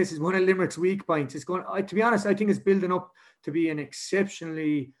that pace is one of Limerick's weak points. To be honest, I think it's building up to be an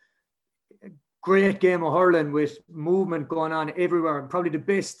exceptionally great game of hurling with movement going on everywhere, and probably the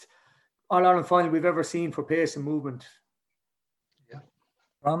best All-Ireland final we've ever seen for pace and movement. Yeah.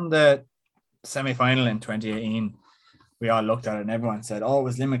 From the semi-final in 2018, we all looked at it and everyone said, oh, it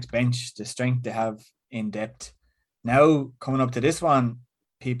was Limerick's bench, the strength they have in depth. Now, coming up to this one,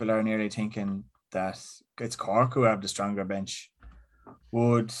 people are nearly thinking that it's Cork who have the stronger bench.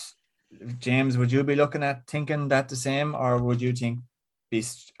 James, would you be looking at thinking that the same, or would you think be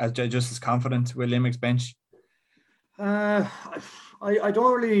just as confident with Limerick's bench? I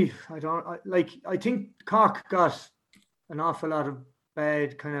think Cork got an awful lot of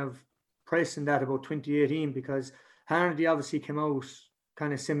bad kind of press in that about 2018, because Harnedy obviously came out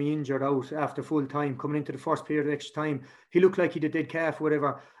kind of semi-injured out after full time, coming into the first period of extra time. He looked like he did dead calf or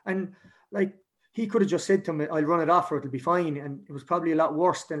whatever. And like, he could have just said to him, I'll run it off or it'll be fine. And it was probably a lot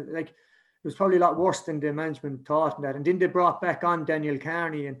worse than the management thought and that. And then they brought back on Daniel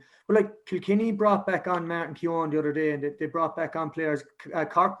Carney, Kilkenny brought back on Martin Keown the other day, and they brought back on players.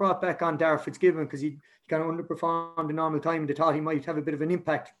 Cork brought back on Darragh Fitzgibbon because he kind of underperformed in normal time. They thought he might have a bit of an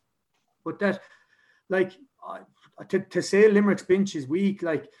impact. But that, like, to say Limerick's bench is weak,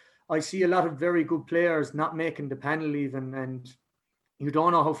 like, I see a lot of very good players not making the panel even, and you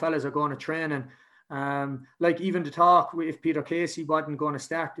don't know how fellas are going to train. And like, even the talk, if Peter Casey wasn't going to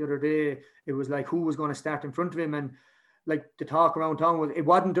start the other day, it was like, who was going to start in front of him? And like the talk around town was, it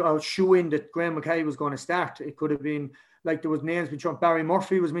wasn't a shoe in that Graham Mackay was going to start. It could have been like there was names between Barry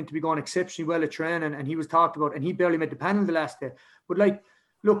Murphy was meant to be going exceptionally well at training, and he was talked about, and he barely made the panel the last day. But like,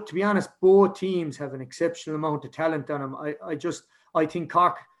 look, to be honest, both teams have an exceptional amount of talent on them. I think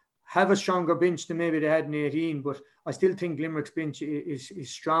Cork have a stronger bench than maybe they had in 18, but I still think Limerick's bench is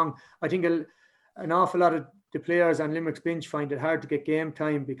strong. I think an awful lot of the players on Limerick's bench find it hard to get game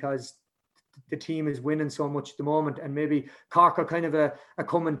time because the team is winning so much at the moment, and maybe Cork are kind of a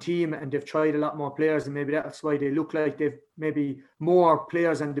common team, and they've tried a lot more players, and maybe that's why they look like they've maybe more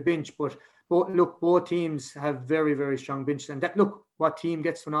players on the bench. But both teams have very, very strong benches, and that, look, what team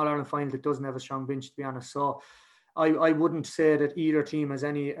gets to an All-Ireland final that doesn't have a strong bench, to be honest? So I wouldn't say that either team has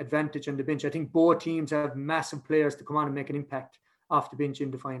any advantage on the bench. I think both teams have massive players to come on and make an impact off the bench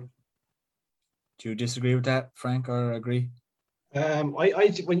in the final. Do you disagree with that, Frank, or agree?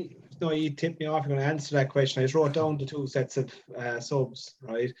 When you tipped me off, you're going to answer that question. I just wrote down the two sets of subs,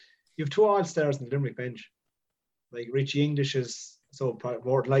 right? You have two All-Stars in the Limerick bench. Like Richie English is so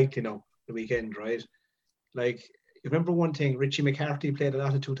more likely now the weekend, right? Like, you remember one thing, Richie McCarthy played a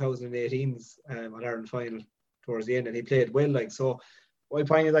lot of 2018s on Ireland final towards the end, and he played well. Like, so I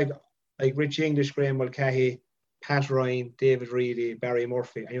find it like Richie English, Graham Mulcahy, Pat Ryan, David Reedy, Barry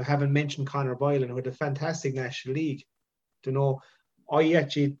Murphy, and you haven't mentioned Conor Boylan, who had a fantastic National League. You know, I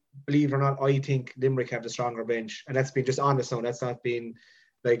actually, believe it or not, I think Limerick have the stronger bench, and that's been just honest now. That's not been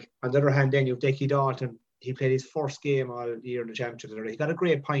like. On the other hand, then you have Dickie Dalton. He played his first game all year in the championship. He got a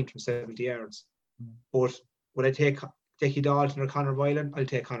great point from 70 yards. But would I take Dickie Dalton or Conor Boylan? I'll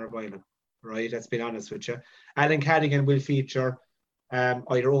take Conor Boylan. Right, that's been honest with you. Alan Cadigan will feature.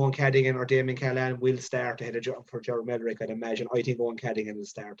 Either Owen Cadigan or Damien Callan will start ahead of for Gerald Melrick, I'd imagine. I think Owen Cadigan will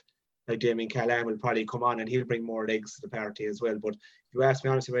start. Like Damien Callan will probably come on and he'll bring more legs to the party as well. But if you ask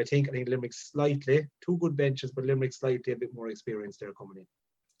me honestly what I think Limerick slightly, two good benches, but Limerick slightly a bit more experience there coming in.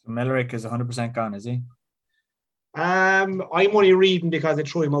 So Melrick is 100% gone, is he? I'm only reading because I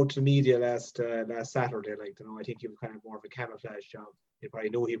threw him out to the media last Saturday. Like, you know, I think he was kind of more of a camouflage job. They probably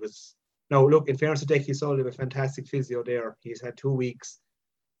knew he was. No, look, in fairness to Dickie Sullivan, a fantastic physio there. He's had 2 weeks.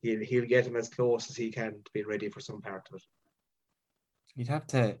 He'll get him as close as he can to be ready for some part of it. You'd have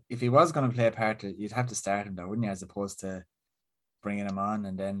to, if he was going to play a part, you'd have to start him though, wouldn't you? As opposed to bringing him on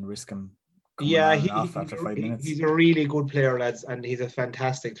and then risk him coming on and off after 5 minutes. He's a really good player, lads, and he's a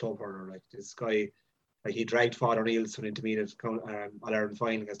fantastic club hurler. Like, this guy, like, he dragged Father Nielsen into me at All-Ireland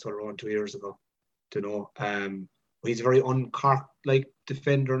final against Tyrone 2 years ago. You know, he's a very un-Cork like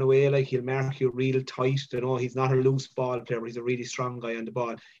defender in a way. Like, he'll mark you real tight. You know, he's not a loose ball player, but he's a really strong guy on the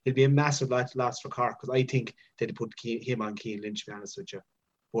ball. He'll be a massive loss for Cork because I think they'd put him on Keane Lynch, to be honest with you.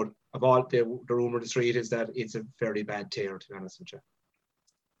 But of all the rumour on the street is that it's a very bad tear, to be honest with you.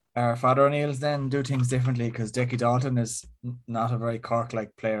 Father O'Neill's then do things differently because Dickie Dalton is not a very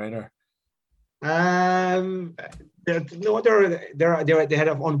Cork-like player either. They had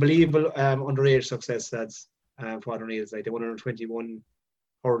an unbelievable underage success. That's Father O'Neill's. Like, they won 121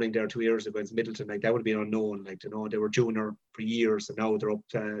 hurling there 2 years ago against Middleton. Like, that would be unknown. Like, you know, they were junior for years, and now they're up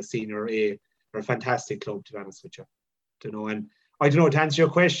to senior A. They're a fantastic club, to be honest with you. You know, and I don't know, to answer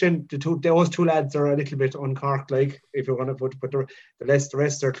your question, those two lads are a little bit un-Cork, like, if you're going to put, but the rest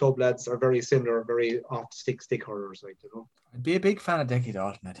of their club lads are very similar, very off stick hurlers, like, you know. I'd be a big fan of Dickie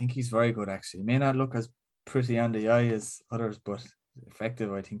Dalton. I think he's very good, actually. He may not look as pretty on the eye as others, but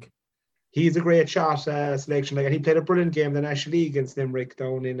effective, I think. He's a great shot selection. Like, and he played a brilliant game in the National League against Limerick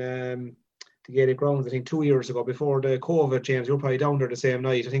down in the Gaelic grounds, I think 2 years ago, before the COVID. James, you were probably down there the same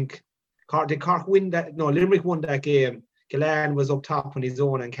night. I think did Cork win that? No, Limerick won that game. Gillan was up top on his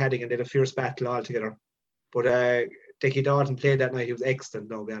own, and Cadigan did a fierce battle altogether. But Dickie Dalton played that night. He was excellent,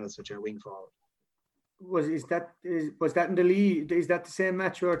 to be honest with you, wing forward. Was that in the league? Is that the same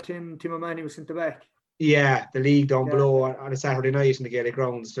match where Tim O'Mahony was centre back? Yeah, the league down below on a Saturday night in the Gaelic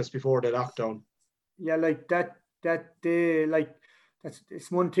grounds just before the lockdown. Yeah, like that day, like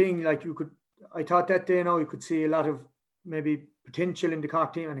it's one thing. Like, I thought that day now you could see a lot of maybe potential in the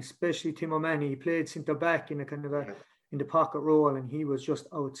Cork team, and especially Tim O'Mahony. He played centre back in a kind of in the pocket role, and he was just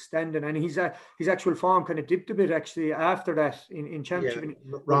outstanding. And his actual form kind of dipped a bit actually after that in championship.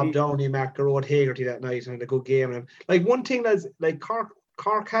 Yeah. Rob Downey, Mark Garrod Hagerty that night, and a good game. And like, one thing that's like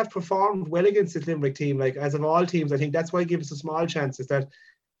Cork have performed well against this Limerick team. Like, as of all teams, I think that's why it gives us a small chance. Is that,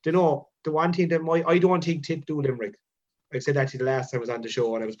 you know, the one team that I don't think Tip do Limerick. I said that to the last time I was on the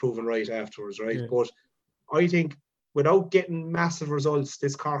show, and I was proven right afterwards, right? Yeah. But I think without getting massive results,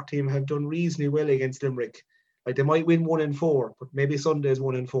 this Cork team have done reasonably well against Limerick. Like, they might win 1-4, but maybe Sunday's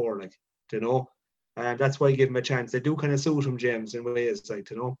 1-4, like, you know. And that's why I give them a chance. They do kind of suit them, James, in ways, like,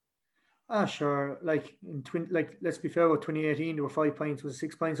 you know. Sure. Like let's be fair. About 2018, there were 5 points. Was it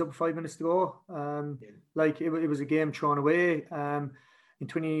 6 points up with 5 minutes to go? Like it was a game thrown away. In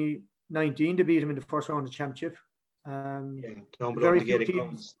 2019, they beat him in the first round of the championship.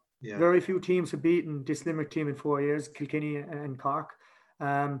 Very few teams have beaten this Limerick team in 4 years. Kilkenny and Cork.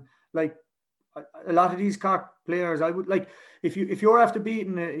 Like a lot of these Cork players, I would like if you're after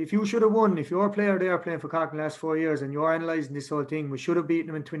beating, if you should have won, if you're a player there playing for Cork in the last 4 years and you're analysing this whole thing, we should have beaten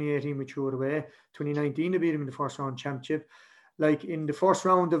them in 2018, we threw it away. 2019, they beat them in the first round championship. Like in the first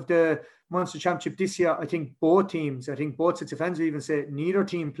round of the Munster Championship this year, I think both sets of fans will even say neither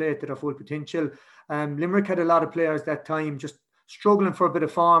team played to their full potential. Limerick had a lot of players that time just struggling for a bit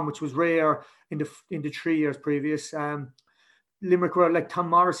of form, which was rare in the 3 years previous. Limerick were like Tom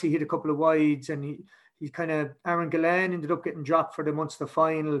Morrissey hit a couple of wides, and he kind of Aaron Gillane ended up getting dropped for the Munster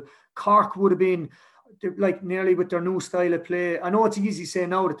final. Cork would have been like nearly with their new style of play. I know it's easy saying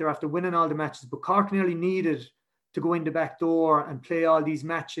now that they're after winning all the matches, but Cork nearly needed to go in the back door and play all these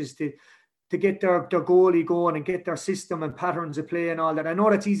matches to get their goalie going and get their system and patterns of play and all that. I know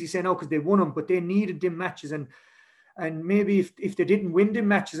that's easy saying now because they won them, but they needed them matches. And maybe if they didn't win them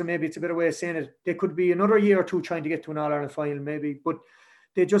matches, and maybe it's a better way of saying it, they could be another year or two trying to get to an All-Ireland final maybe. But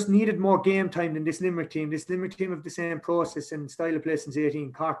they just needed more game time than this Limerick team. This Limerick team have the same process and style of play since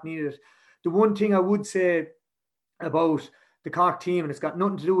 18. Cork needed it. The one thing I would say about the Cork team, and it's got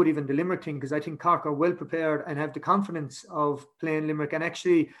nothing to do with even the Limerick thing, because I think Cork are well prepared and have the confidence of playing Limerick. And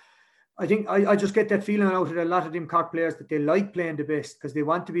actually, I think I just get that feeling out of a lot of them Cork players that they like playing the best because they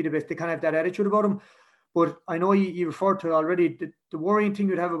want to be the best. They kind of have that attitude about them. But I know you referred to it already. The worrying thing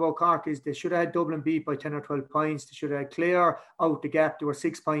you'd have about Cork is they should have had Dublin beat by 10 or 12 points. They should have had Clare out the gap. They were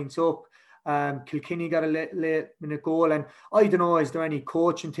 6 points up. Kilkenny got a late minute goal. And I don't know, is there any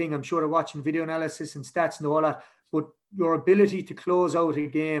coaching thing? I'm sure they're watching video analysis and stats and all that. But your ability to close out a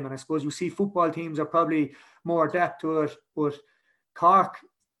game, and I suppose you see football teams are probably more adept to it, but Cork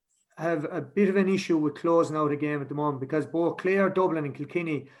have a bit of an issue with closing out a game at the moment because both Clare, Dublin and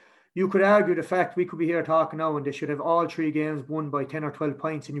Kilkenny, you could argue the fact we could be here talking now and they should have all 3 games won by 10 or 12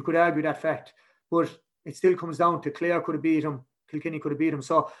 points, and you could argue that fact, but it still comes down to Clare could have beat them, Kilkenny could have beat them.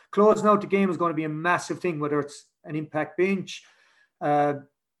 So closing out the game is going to be a massive thing, whether it's an impact bench,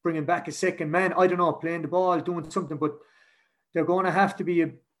 bringing back a second man, I don't know, playing the ball, doing something, but they're going to have to be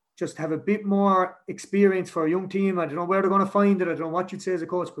just have a bit more experience for a young team. I don't know where they're going to find it. I don't know what you'd say as a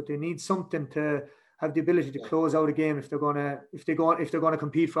coach, but they need something to have the ability to close out a game if they're going to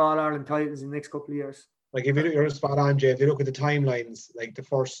compete for All Ireland titles in the next couple of years. Like if you're spot on, Jay, if you look at the timelines, like the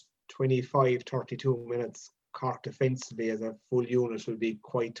first 25, 32 minutes, Cork defensively as a full unit will be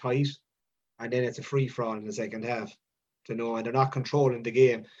quite tight, and then it's a free for all in the second half. And they're not controlling the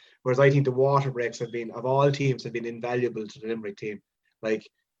game. Whereas I think the water breaks have been, of all teams, have been invaluable to the Limerick team. Like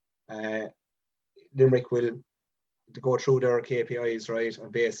Limerick will go through their KPIs, right,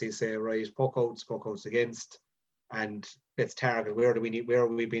 and basically say, right, puck outs against, and let's target where are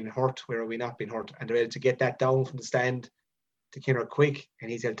we being hurt, where are we not being hurt, and they're able to get that down from the stand to Kanturk quick, and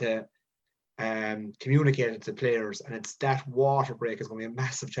he's able to communicate it to players, and it's that water break is going to be a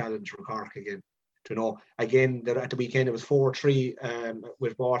massive challenge for Cork again. Again, at the weekend it was 4-3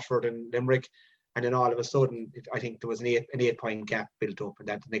 with Waterford and Limerick, and then all of a sudden I think there was an 8-point gap built up in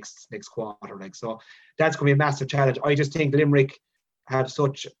that next quarter. Like, so that's going to be a massive challenge. I just think Limerick have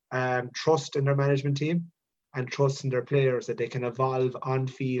such trust in their management team and trust in their players that they can evolve on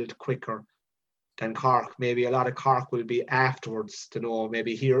field quicker than Cork. Maybe a lot of Cork will be afterwards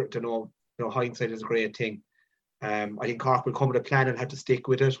maybe here hindsight is a great thing. I think Cork will come with a plan and have to stick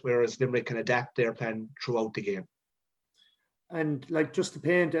with it, whereas Limerick can adapt their plan throughout the game. And like, just to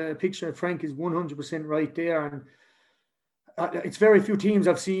paint a picture, Frank is 100% right there. And it's very few teams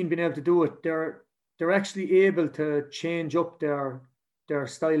I've seen being able to do it. They're actually able to change up their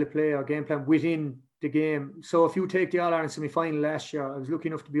style of play or game plan within the game. So if you take the All-Ireland semi-final last year, I was lucky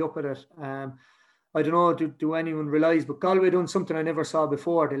enough to be up at it. I don't know, do anyone realise, but Galway done something I never saw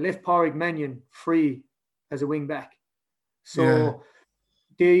before. They left Pádraig Mannion free as a wing back. So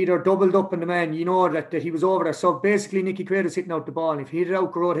they either doubled up on the man, that he was over there. So basically Nicky Quaid was hitting out the ball. And if he hit it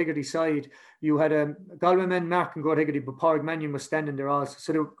out Garrod Hegarty's side, you had a Galway man marking Garrod Hegarty, but Pádraig Mannion was standing there also.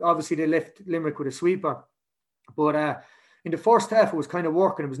 So obviously they left Limerick with a sweeper. But in the first half it was kind of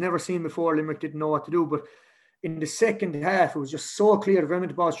working. It was never seen before. Limerick didn't know what to do. But in the second half it was just so clear. The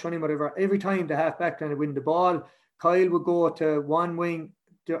the ball's trying whatever. Every time the half back line would win the ball, Kyle would go to one wing,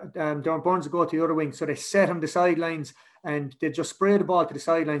 Dermot Burns would go to the other wing. So they set him the sidelines and they just spray the ball to the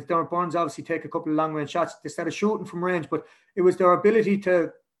sidelines. Dermot Burns obviously take a couple of long range shots. They started shooting from range, but it was their ability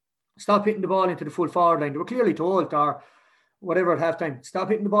to stop hitting the ball into the full forward line. They were clearly told, or whatever at halftime, stop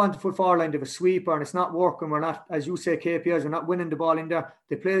hitting the ball into full forward line. They have a sweeper and it's not working. We're not, as you say, KPIs, we're not winning the ball in there.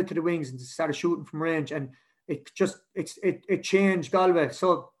 They played it to the wings and started shooting from range, and it changed Galway.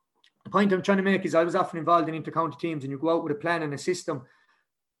 So the point I'm trying to make is I was often involved in inter-county teams, and you go out with a plan and a system,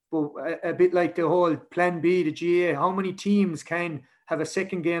 but a bit like the whole plan B, the GA, how many teams can have a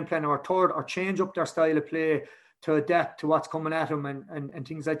second game plan or a third, or change up their style of play to adapt to what's coming at them and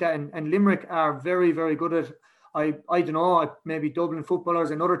things like that. And Limerick are very, very good at, I don't know, maybe Dublin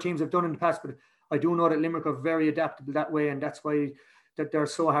footballers and other teams have done in the past, but I do know that Limerick are very adaptable that way, and that's why that they're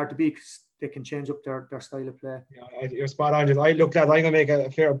so hard to beat, because they can change up their style of play. Yeah, you're spot on. I'm going to make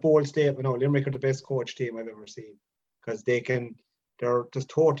a fair bold statement. No, Limerick are the best coach team I've ever seen, because they're just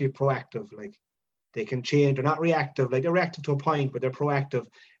totally proactive. Like, they can change. They're not reactive. Like, they're reactive to a point, but they're proactive.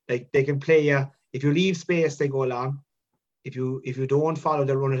 Like, they can play you. If you leave space, they go along. If you don't follow,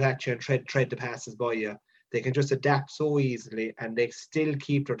 they'll run it at you and tread the passes by you. They can just adapt so easily, and they still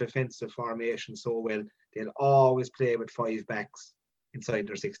keep their defensive formation so well. They'll always play with 5 backs inside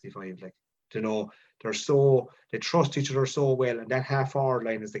their 65. Like, you know, they trust each other so well, and that half forward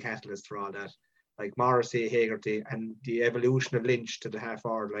line is the catalyst for all that. Like Morrissey, Hagerty, and the evolution of Lynch to the half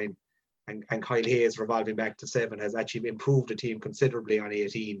forward line, and Kyle Hayes revolving back to 7 has actually improved the team considerably on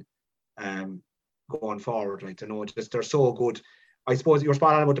 18. Going forward, like, you know, just they're so good. I suppose you're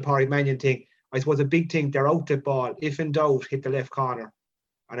spot on about the Pádraig Mannion thing. I suppose a big thing, their outlet ball, if in doubt, hit the left corner.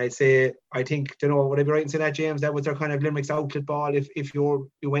 And I think, you know, would I be right in saying that, James? That was their kind of Limerick's outlet ball. If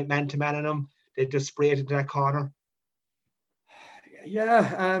you went man to man on them, they just spray it into that corner.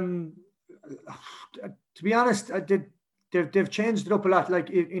 Yeah, to be honest, they've changed it up a lot. Like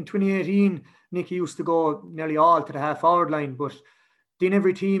in 2018, Nicky used to go nearly all to the half forward line, but then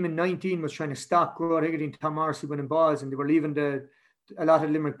every team in 19 was trying to stop Grod Higgity and Tom Morrissey winning balls, and they were leaving a lot of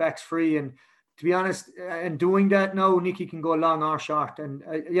Limerick backs free. And to be honest, and doing that now, Nicky can go long or short. And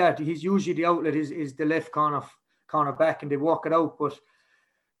he's usually the outlet is the left corner back, and they work it out. But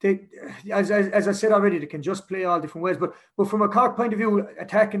they, as I said already, they can just play all different ways. But from a Cork point of view,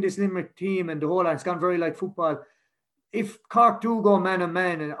 attacking this Limerick team and the whole lot, it's gone very like football. If Cork do go man on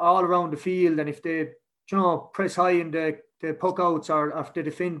man and all around the field, and if they, you know, press high in the puck outs or if they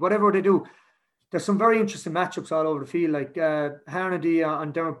defend, whatever they do, there's some very interesting matchups all over the field, like Harnedy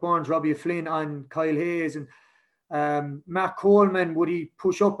on Dermot Burns, Robbie Flynn on Kyle Hayes, and Mark Coleman, would he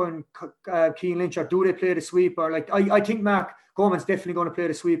push up on Cian Lynch, or do they play the sweeper? Like, I think Mark Coleman's definitely going to play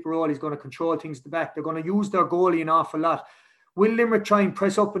the sweeper role. He's going to control things at the back. They're going to use their goalie an awful lot. Will Limerick try and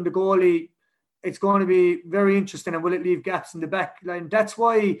press up on the goalie? It's going to be very interesting, and will it leave gaps in the back line? That's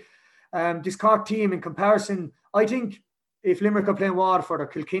why this Cork team, in comparison, I think if Limerick are playing Waterford or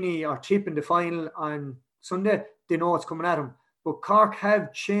Kilkenny or Tip in the final on Sunday, they know it's coming at them. But Cork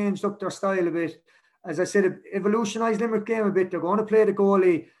have changed up their style a bit. As I said, evolutionised Limerick game a bit. They're going to play the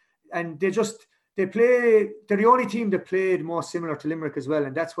goalie, and they're the only team that played more similar to Limerick as well.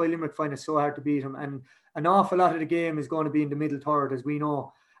 And that's why Limerick find it so hard to beat them. And an awful lot of the game is going to be in the middle third, as we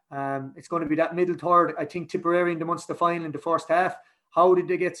know. It's going to be that middle third. I think Tipperary in the Munster final in the first half, how did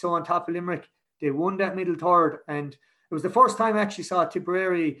they get so on top of Limerick? They won that middle third, and it was the first time I actually saw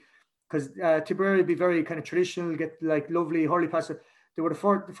Tipperary, because Tipperary would be very kind of traditional, get like lovely hurley passes. They were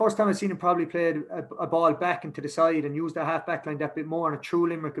the first time I've seen him probably played a ball back into the side and used the half back line that bit more, and a true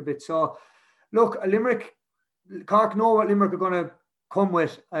Limerick a bit. So, look, Cork know what Limerick are going to come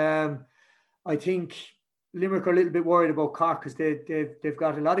with. I think Limerick are a little bit worried about Cork, because they've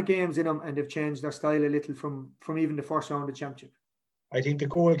got a lot of games in them, and they've changed their style a little from even the first round of the championship. I think the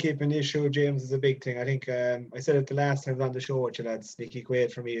goalkeeping issue, James, is a big thing. I think I said it the last time on the show, with you lads, Nicky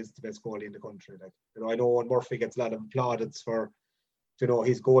Quaid for me is the best goalie in the country. Like, you know, I know Owen Murphy gets a lot of plaudits for, you know,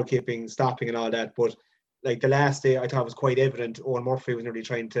 his goalkeeping, stopping and all that, but like the last day, I thought it was quite evident Owen Murphy was nearly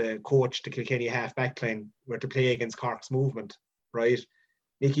trying to coach the Kilkenny half back line where to play against Cork's movement, right?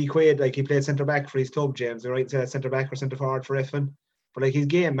 Nicky Quaid, like, he played centre back for his club, James. You're right to say centre back or centre forward for Effin, but like his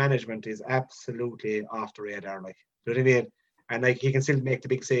game management is absolutely off the radar. Like, you know what I mean? And like, he can still make the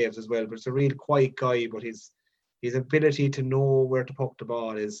big saves as well. But it's a real quiet guy. But his ability to know where to poke the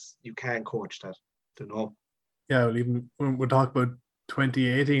ball is, you can't coach that. To know. Yeah, well, even when we talk about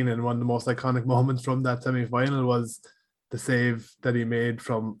 2018, and one of the most iconic moments from that semi-final was the save that he made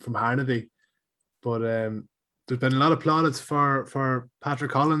from Harnedy. But there's been a lot of plaudits for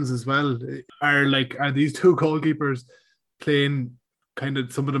Patrick Collins as well. Are these two goalkeepers playing kind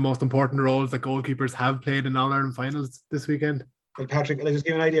of some of the most important roles that goalkeepers have played in All-Ireland finals this weekend? Well, Patrick, let's just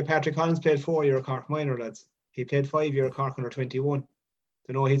give you an idea. Patrick Collins played 4-year Cork minor, lads. He played 5-year Cork under 21.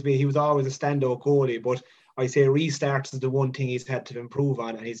 You know, he was always a standout goalie, but I say restarts is the one thing he's had to improve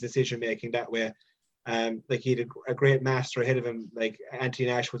on, and his decision making that way. Like he had a great master ahead of him. Like Anthony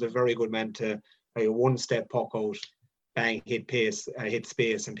Nash was a very good man to like a one-step puck out, bang, hit pace, hit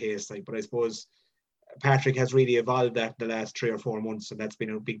space and pace. Like, but I suppose Patrick has really evolved that in the last 3 or 4 months, and that's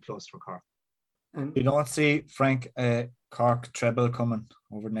been a big plus for Cork. You don't see Frank Cork treble coming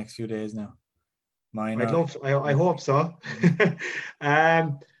over the next few days now. I hope so.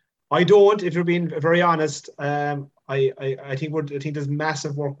 I don't, if you're being very honest. I think there's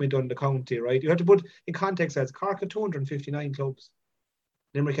massive work being done in the county, right? You have to put in context that Cork have 259 clubs.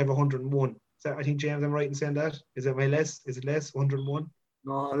 Limerick have 101. So I think, James, I'm right in saying that. Is it less? Is it less? 101?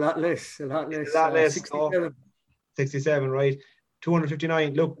 No, a lot less. A lot less. 67. 67, right?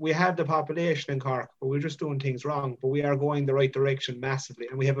 259. Look, we have the population in Cork, but we're just doing things wrong. But we are going the right direction massively,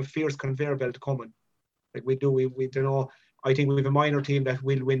 and we have a fierce conveyor belt coming. Like we do. We don't know. I think we have a minor team that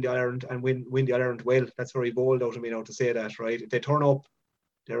will win the All-Ireland and win the All-Ireland well. That's very bold out of me now to say that, right? If they turn up,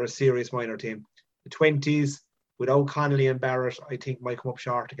 they're a serious minor team. The 20s, without Connolly and Barrett, I think might come up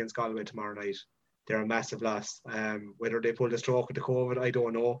short against Galway tomorrow night. They're a massive loss. Whether they pull the stroke with the COVID, I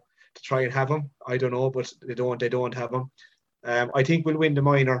don't know. To try and have them, I don't know, but they don't have them. I think we'll win the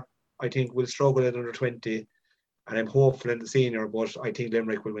minor. I think we'll struggle at under 20, and I'm hopeful in the senior, but I think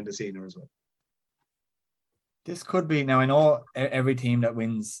Limerick will win the senior as well. This could be, now I know every team that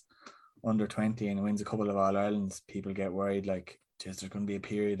wins under 20 and wins a couple of All-Irelands, people get worried like, geez, there's going to be a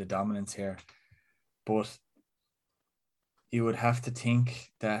period of dominance here. But you would have to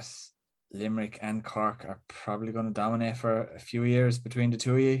think that Limerick and Cork are probably going to dominate for a few years between the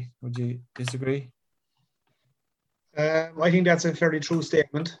two of you. Would you disagree? I think that's a fairly true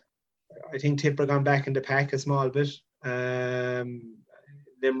statement. I think Tipper gone back in the pack a small bit.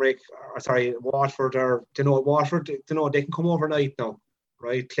 Waterford they can come overnight now,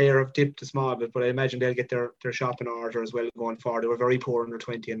 right? Clare have dipped a small bit, but I imagine they'll get their shop in order as well going forward. They were very poor under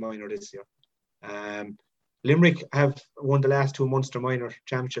 20 and minor this year. Limerick have won the last 2 Munster minor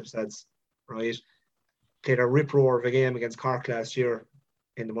championships, that's right. Played a rip roar of a game against Cork last year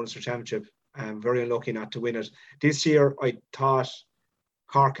in the Munster championship. Very unlucky not to win it. This year, I thought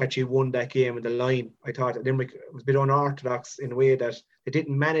Cork actually won that game in the line. I thought Limerick was a bit unorthodox in a way that they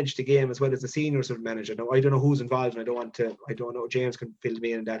didn't manage the game as well as the seniors would manage it. Now, I don't know who's involved, and I don't know, James can fill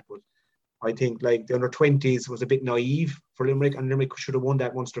me in that, but I think like the under 20s was a bit naive for Limerick, and Limerick should have won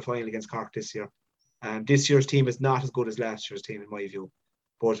that Munster final against Cork this year. This year's team is not as good as last year's team, in my view.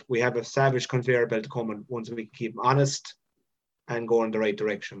 But we have a savage conveyor belt coming once we can keep them honest and go in the right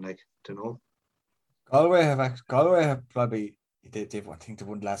direction, like, you know. Galway have probably, I think they've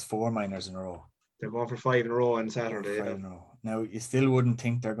won the last 4 minors in a row. They're going for 5 in a row on Saturday. Yeah. Now, you still wouldn't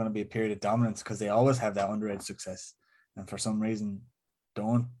think they're going to be a period of dominance because they always have that underage success. And for some reason,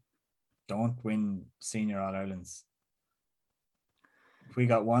 don't win senior All-Irelands. If we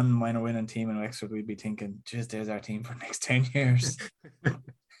got one minor winning team in Wexford, we'd be thinking, geez, there's our team for the next 10 years.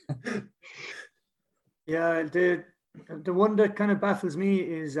 Yeah, the one that kind of baffles me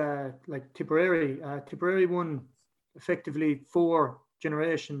is like Tipperary. Tipperary won effectively 4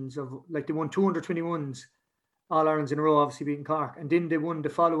 generations of, like, they won 221s All-Irelands in a row, obviously beating Cork, and then they won the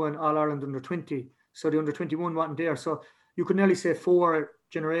following All-Ireland under 20. So the under 21 wasn't there. So you could nearly say 4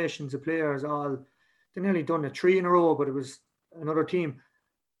 generations of players they nearly done a 3 in a row, but it was another team.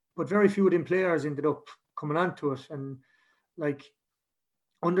 But very few of them players ended up coming onto it, and like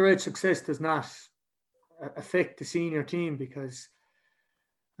underage success does not affect the senior team, because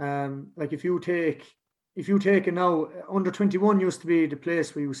like if you take it now, under 21 used to be the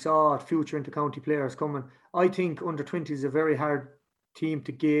place where you saw future inter-county players coming. I think under 20 is a very hard team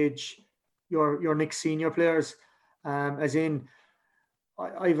to gauge your next senior players. As in,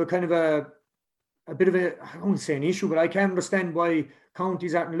 I have a kind of a bit of a, I won't say an issue, but I can understand why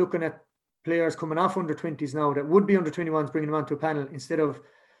counties aren't looking at players coming off under 20s now that would be under 21s, bringing them onto a panel instead of.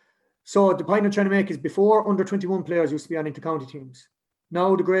 So the point I'm trying to make is, before, under 21 players used to be on inter-county teams.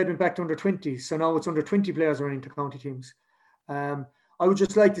 Now the grade went back to under 20, so now it's under 20 players are on inter-county teams. I would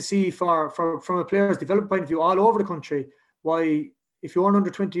just like to see, from a player's development point of view all over the country, why, if you're an under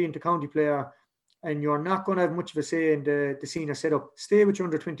 20 inter-county player and you're not going to have much of a say in the senior setup, stay with your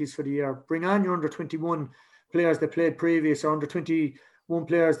under 20s for the year. Bring on your under 21 players that played previous, or under 21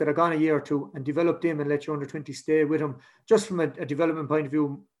 players that are gone a year or two, and develop them and let your under 20 stay with them. Just from a development point of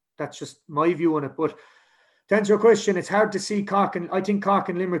view, that's just my view on it. But to answer your question, it's hard to see Cork, and I think Cork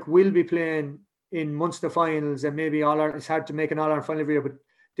and Limerick will be playing in Munster finals, and maybe All-Ireland. It's hard to make an All-Ireland final every year, but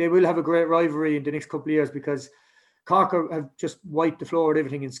they will have a great rivalry in the next couple of years, because Cork have just wiped the floor with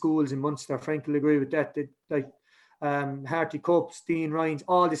everything in schools in Munster. Frank will agree with that. They, like Harty Cups, Dean Ryan's,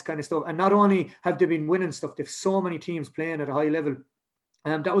 all this kind of stuff. And not only have they been winning stuff, they've so many teams playing at a high level.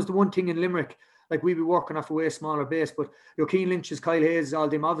 That was the one thing in Limerick. like we'd be working off a way smaller base. But your Keane Lynch's, Kyle Hayes, all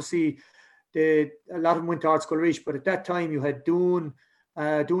them, obviously, a lot of them went to Art School Reach, but at that time you had Doon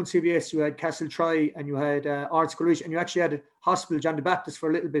CBS, you had Castle Try, and you had Art School Reach, and you actually had Hospital John the Baptist for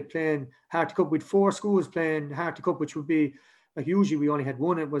a little bit playing Harty Cup, with 4 schools playing Harty Cup, which would be, like, usually we only had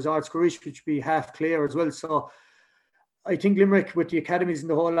one. It was Art School Reach, which would be half Clare as well. So I think Limerick, with the academies and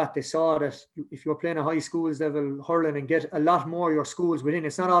the whole lot, they saw that if you're playing a high schools level hurling and get a lot more of your schools within,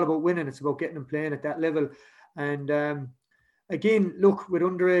 it's not all about winning, it's about getting them playing at that level. And again, look, with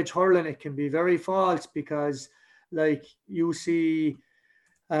underage hurling, it can be very false, because like you see,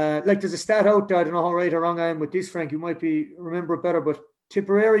 like there's a stat out there, I don't know how right or wrong I am with this, Frank, you might remember it better, but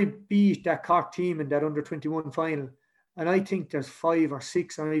Tipperary beat that Cork team in that under-21 final. And I think there's 5 or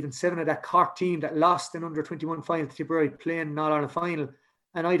 6 or even 7 of that Cork team that lost an under-21 final to Tipperary playing not on a final.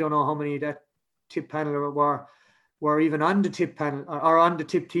 And I don't know how many of that tip panel were even on the tip panel or on the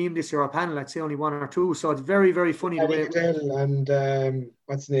tip team this year, or panel. I'd say only 1 or 2. So it's very, very funny the way. And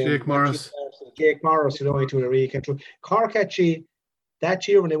what's the name? Jake Morris. Jake Morris, who only to the really came through. Cork actually, that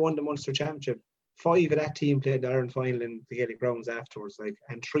year when they won the Munster Championship, 5 of that team played the Ireland final in the Gaelic grounds afterwards, like,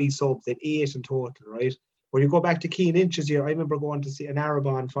 and 3 subs, they had 8 in total, right? When you go back to Keane Lynch's year, I remember going to see an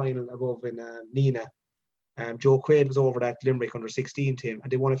Arabon final above in Nina. Joe Quaid was over that Limerick under-16 team,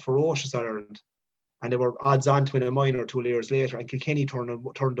 and they won a ferocious Ireland. And they were odds on to win a minor 2 years later, and Kilkenny turned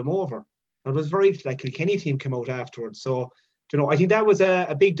them over. And it was very, like, Kilkenny team came out afterwards. So, you know, I think that was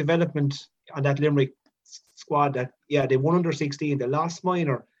a big development on that Limerick squad, that, yeah, they won under-16, they lost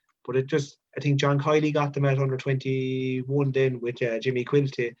minor, but it just, I think John Kiley got them at under-21 then with Jimmy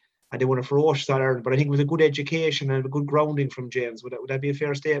Quilty, and they won a ferocious Ireland. But I think it was a good education and a good grounding from James. Would that be a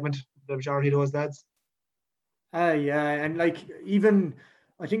fair statement, the majority of those lads? Yeah, and like, even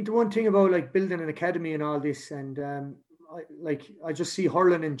I think the one thing about like building an academy and all this, and I just see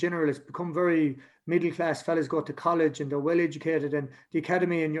hurling in general, it's become very middle class. Fellas go to college and they're well educated, and the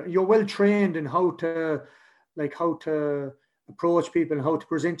academy, and you're well trained in how to approach people and how to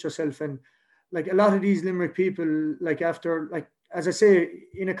present yourself. And like a lot of these Limerick people, like after, like, as I say,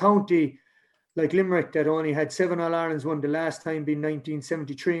 in a county like Limerick that only had 7 All-Irelands won, the last time being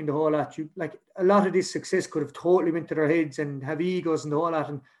 1973, and the whole lot, like a lot of this success could have totally went to their heads and have egos and the whole lot.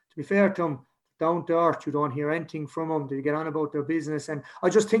 And to be fair to them, down to earth, you don't hear anything from them. They get on about their business. And I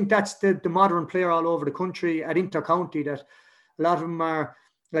just think that's the modern player all over the country at inter-county, that a lot of them are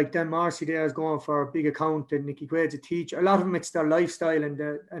like Dan Marcy there is going for a big account, and Nicky Quaid's a teacher. A lot of them, it's their lifestyle and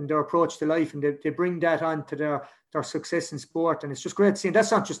their approach to life, and they bring that on to their success in sport. And it's just great to see. And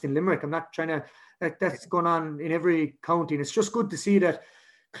that's not just in Limerick. I'm not trying to, that's going on in every county. And it's just good to see that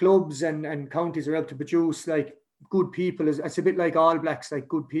clubs and counties are able to produce like good people. It's a bit like All Blacks, like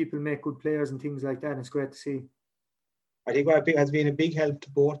good people make good players and things like that. And it's great to see. I think what has been a big help to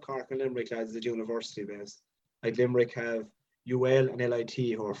both Cork and Limerick lads is the university base. Like Limerick have UL and LIT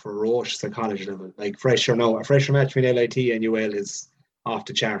who are ferocious at college level. Like a fresher match between LIT and UL is off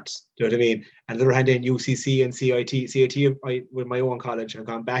the charts. Do you know what I mean? And the other hand, then UCC and CIT, with my own college, I've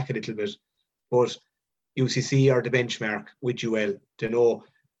gone back a little bit, but UCC are the benchmark with UL. To know,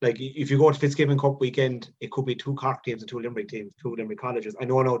 like, if you go to Fitzgibbon Cup weekend, it could be 2 Cork teams and 2 Limerick teams, 2 Limerick colleges. I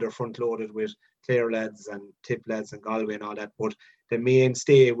know now they're front loaded with Clare lads and Tip lads and Galway and all that, but the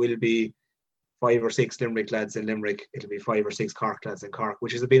mainstay will be 5 or 6 Limerick lads in Limerick. It'll be 5 or 6 Cork lads in Cork,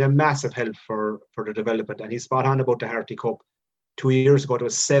 which has been a massive help for the development. And he's spot on about the Harty Cup. 2 years ago, there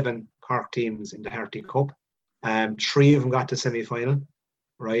was 7 Cork teams in the Harty Cup. 3 of them got to semi-final,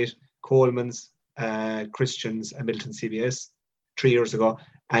 right? Coleman's, Christians, and Milton CBS 3 years ago,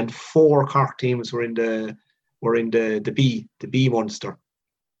 and 4 Cork teams were in the B Munster.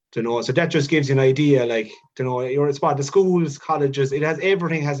 You know, so that just gives you an idea, like, you know, you're a spot, the schools, colleges,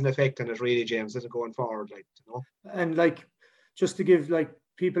 everything has an effect on it, really, James, isn't it, going forward, like, you know. And like, just to give like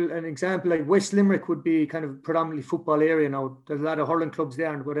people an example, like West Limerick would be kind of predominantly football area now. There's a lot of hurling clubs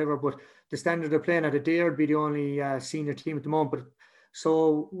there and whatever, but the standard they're playing at a day would be the only senior team at the moment. But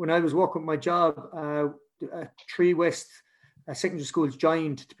so when I was working my job, 3 West secondary schools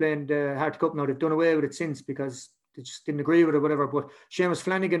joined to play in the Harty Cup. Now they've done away with it since because they just didn't agree with it or whatever. But Seamus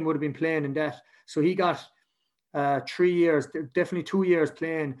Flanagan would have been playing in that. So he got 3 years, definitely 2 years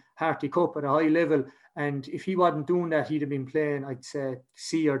playing Harty Cup at a high level. And if he wasn't doing that, he'd have been playing, I'd say,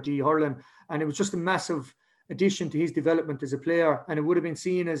 C or D hurling. And it was just a massive addition to his development as a player. And it would have been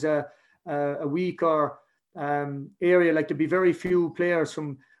seen as a weaker area. Like, there'd be very few players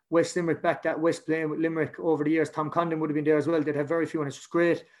from West Limerick back that West playing with Limerick over the years. Tom Condon would have been there as well. They'd have very few, and it's just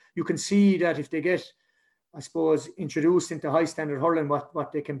great. You can see that if they get I suppose, introduced into high standard hurling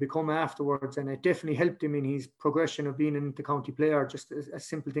what they can become afterwards. And it definitely helped him in his progression of being an inter-county player, just a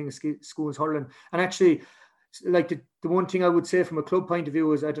simple thing as schools hurling. And actually, like the one thing I would say from a club point of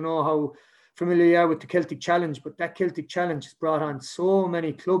view is, I don't know how familiar you are with the Celtic Challenge, but that Celtic Challenge has brought on so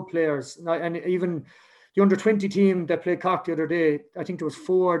many club players. And even the under-20 team that played Cork the other day, I think there was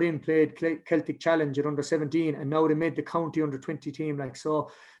 4 of them played Celtic Challenge at under-17, and now they made the county under-20 team. Like, so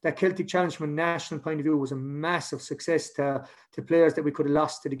that Celtic Challenge from a national point of view was a massive success to players that we could have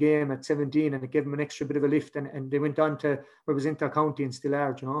lost to the game at 17, and it gave them an extra bit of a lift, and they went on to represent our county and still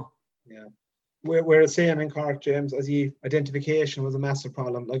are, you know. Yeah. We're saying in Cork, James, as identification was a massive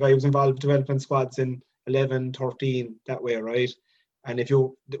problem. Like, I was involved developing squads in 11, 13, that way, right? And if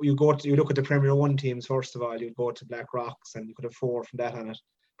you look at the Premier 1 teams, first of all, you'd go to Black Rocks and you could have 4 from that on it.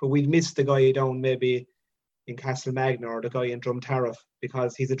 But we'd missed the guy down maybe in Castlemagna or the guy in Drumtariff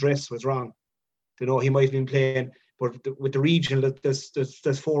because his address was wrong. You know, he might have been playing, but with the regional,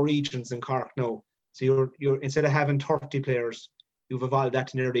 there's 4 regions in Cork now. So you're instead of having 30 players, you've evolved that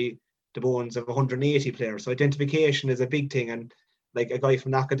to nearly the bones of 180 players. So identification is a big thing. And like a guy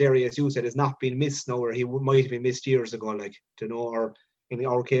from Knockaderry, as you said, is not being missed now, or he might have been missed years ago, like, you know, or in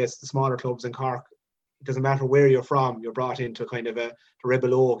our case, the smaller clubs in Cork, it doesn't matter where you're from, you're brought into kind of the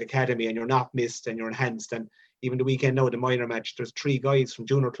Rebel Oak Academy and you're not missed and you're enhanced. And even the weekend now, the minor match, there's 3 guys from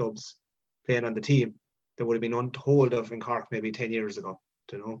junior clubs playing on the team that would have been untold of in Cork maybe 10 years ago,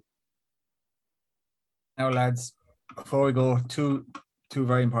 you know. Now, lads, before we go, two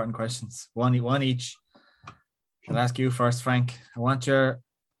very important questions, one each. I'll ask you first, Frank. I want your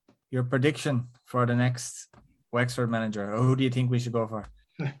prediction for the next Wexford manager. Who do you think we should go for?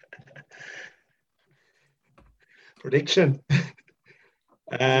 Prediction.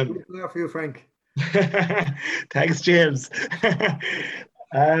 Good player for you, Frank. Thanks, James.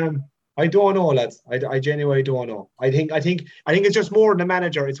 I don't know, lads. I genuinely don't know. I think it's just more than a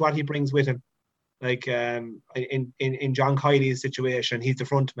manager. It's what he brings with him. Like in John Kiley's situation, he's the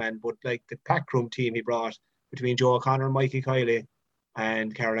front man, but like the packroom team he brought between Joe O'Connor and Mikey Kiley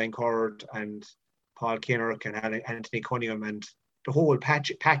and Caroline Cord and Paul Kanturk and Anthony Cunningham, and the whole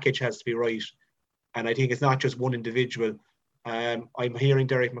package has to be right. And I think it's not just one individual. I'm hearing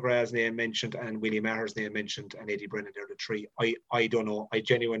Derek McGrath's name mentioned and Willie Maher's name mentioned and Eddie Brennan. They're the 3. I don't know. I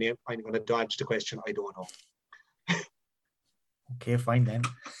genuinely, I'm going to dodge the question. I don't know. Okay, fine then.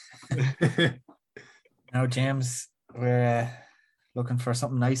 Now, James, we're looking for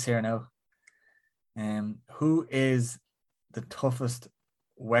something nice here now. Who is the toughest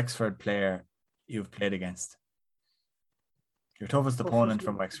Wexford player you've played against? Your toughest opponent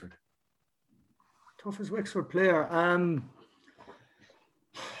from Wexford. Toughest Wexford player.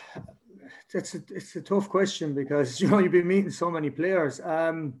 It's a tough question because, you know, you've been meeting so many players.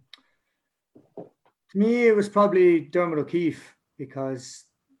 To me, it was probably Dermot O'Keefe, because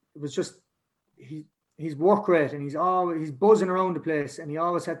it was just his work rate, and he's buzzing around the place, and you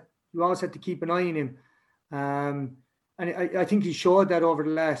always had to keep an eye on him. And I think he showed that over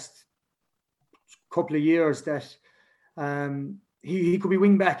the last couple of years that he could be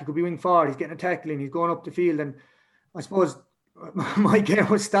wing back, he could be wing forward, he's getting a tackle in, he's going up the field. And I suppose my game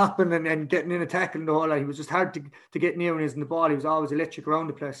was stopping and getting in a tackle and the whole lot. He was just hard to get near when he was in the ball. He was always electric around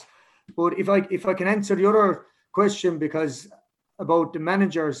the place. But if I can answer the other question, because about the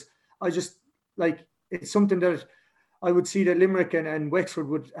managers, I just like, it's something that I would see that Limerick and Wexford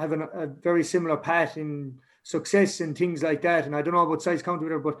would have a very similar path in success and things like that. And I don't know about size county,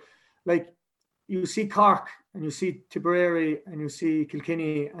 but like, you see Cork and you see Tipperary and you see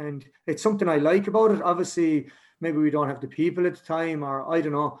Kilkenny, and it's something I like about it. Obviously, maybe we don't have the people at the time, or I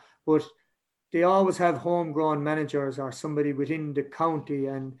don't know, but they always have homegrown managers or somebody within the county.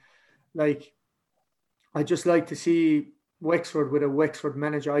 And like, I just like to see Wexford with a Wexford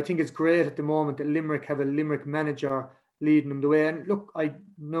manager. I think it's great at the moment that Limerick have a Limerick manager leading them the way. And look, I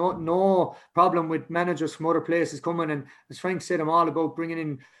no problem with managers from other places coming. And as Frank said, I'm all about bringing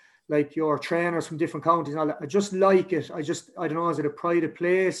in like your trainers from different counties and all that. I just like it. I don't know, is it a pride of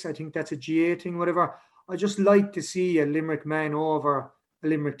place? I think that's a GA thing, whatever. I just like to see a Limerick man over a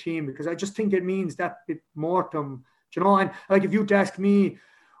Limerick team, because I just think it means that bit more to them. Do you know? And like, if you'd ask me,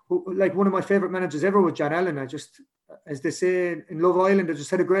 like, one of my favourite managers ever was John Allen. I just, as they say in Love Island, I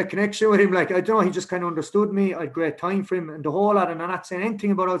just had a great connection with him. Like, I don't know, he just kind of understood me. I had great time for him and the whole lot. And I'm not saying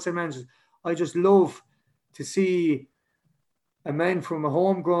anything about outside managers. I just love to see a man from a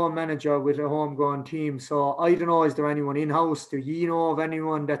homegrown manager with a homegrown team. So I don't know, is there anyone in-house? Do you know of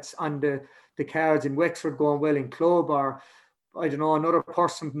anyone that's on the cards in Wexford going well in club, or I don't know, another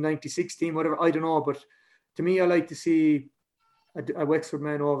person from 96 team, whatever, I don't know. But to me, I like to see a Wexford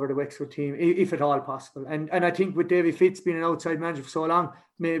man over the Wexford team, if at all possible. And I think with Davy Fitz being an outside manager for so long,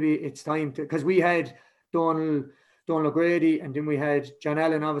 maybe it's time to, because we had Donald O'Grady, and then we had John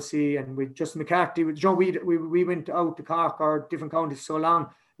Allen, obviously, and with Justin McCarthy. We went out to Cork or different counties for so long.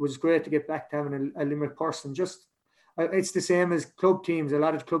 It was great to get back to having a Limerick person. Just it's the same as club teams. A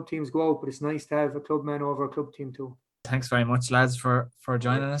lot of club teams go out, but it's nice to have a club man over a club team too. Thanks very much, lads, for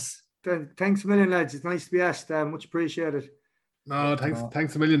joining us. Thanks a million, lads. It's nice to be asked. Much appreciated. No,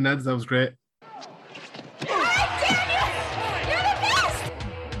 thanks a million, Neds. That was great.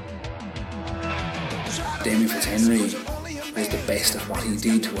 Damien Flannery was the best at what he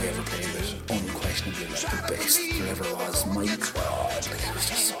did who I ever played with. Unquestionably the best there ever was. My God, like, he was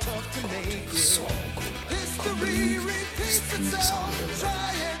just so good. He was so good. Unbelievable. His theme song was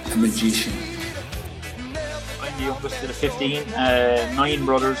like a magician. I'm the youngest of the 15, 9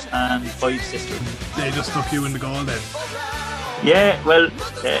 brothers and 5 sisters. They just stuck you in the goal then? Yeah, well,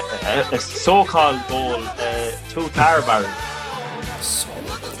 a so-called goal, 2 tar barrels. So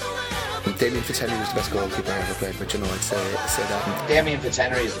good. Damien Flannery was the best goalkeeper I ever played, but you know, I'd say that. Damien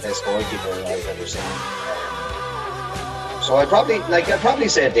Flannery is the best goalkeeper I've ever seen. So I'd probably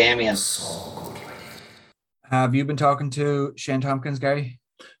say Damien. So good. Have you been talking to Shane Tompkins, Gary?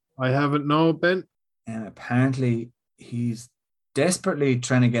 I haven't, no, Ben. And apparently he's desperately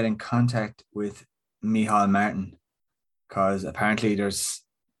trying to get in contact with Micheál Martin, because apparently there's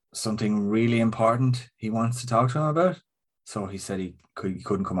something really important he wants to talk to him about. So he said he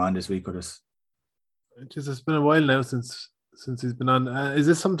couldn't come on this week with us. It's been a while now since he's been on. Is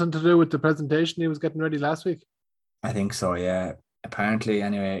this something to do with the presentation he was getting ready last week? I think so, yeah. Apparently,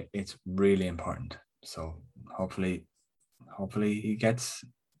 anyway, it's really important. So hopefully he gets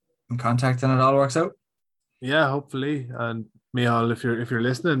in contact and it all works out. Yeah, hopefully. And Micheál, if you're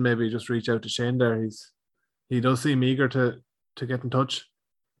listening, maybe just reach out to Shane there. He does seem eager to get in touch.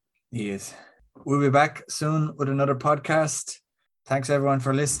 He is. We'll be back soon with another podcast. Thanks everyone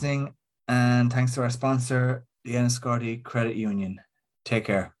for listening, and thanks to our sponsor, the Enniscorthy Credit Union. Take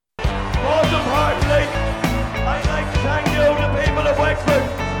care. Most importantly, I'd like to thank you, the people of Wexford,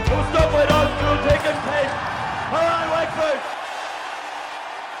 who stuck with us through thick and thin. All right, Wexford!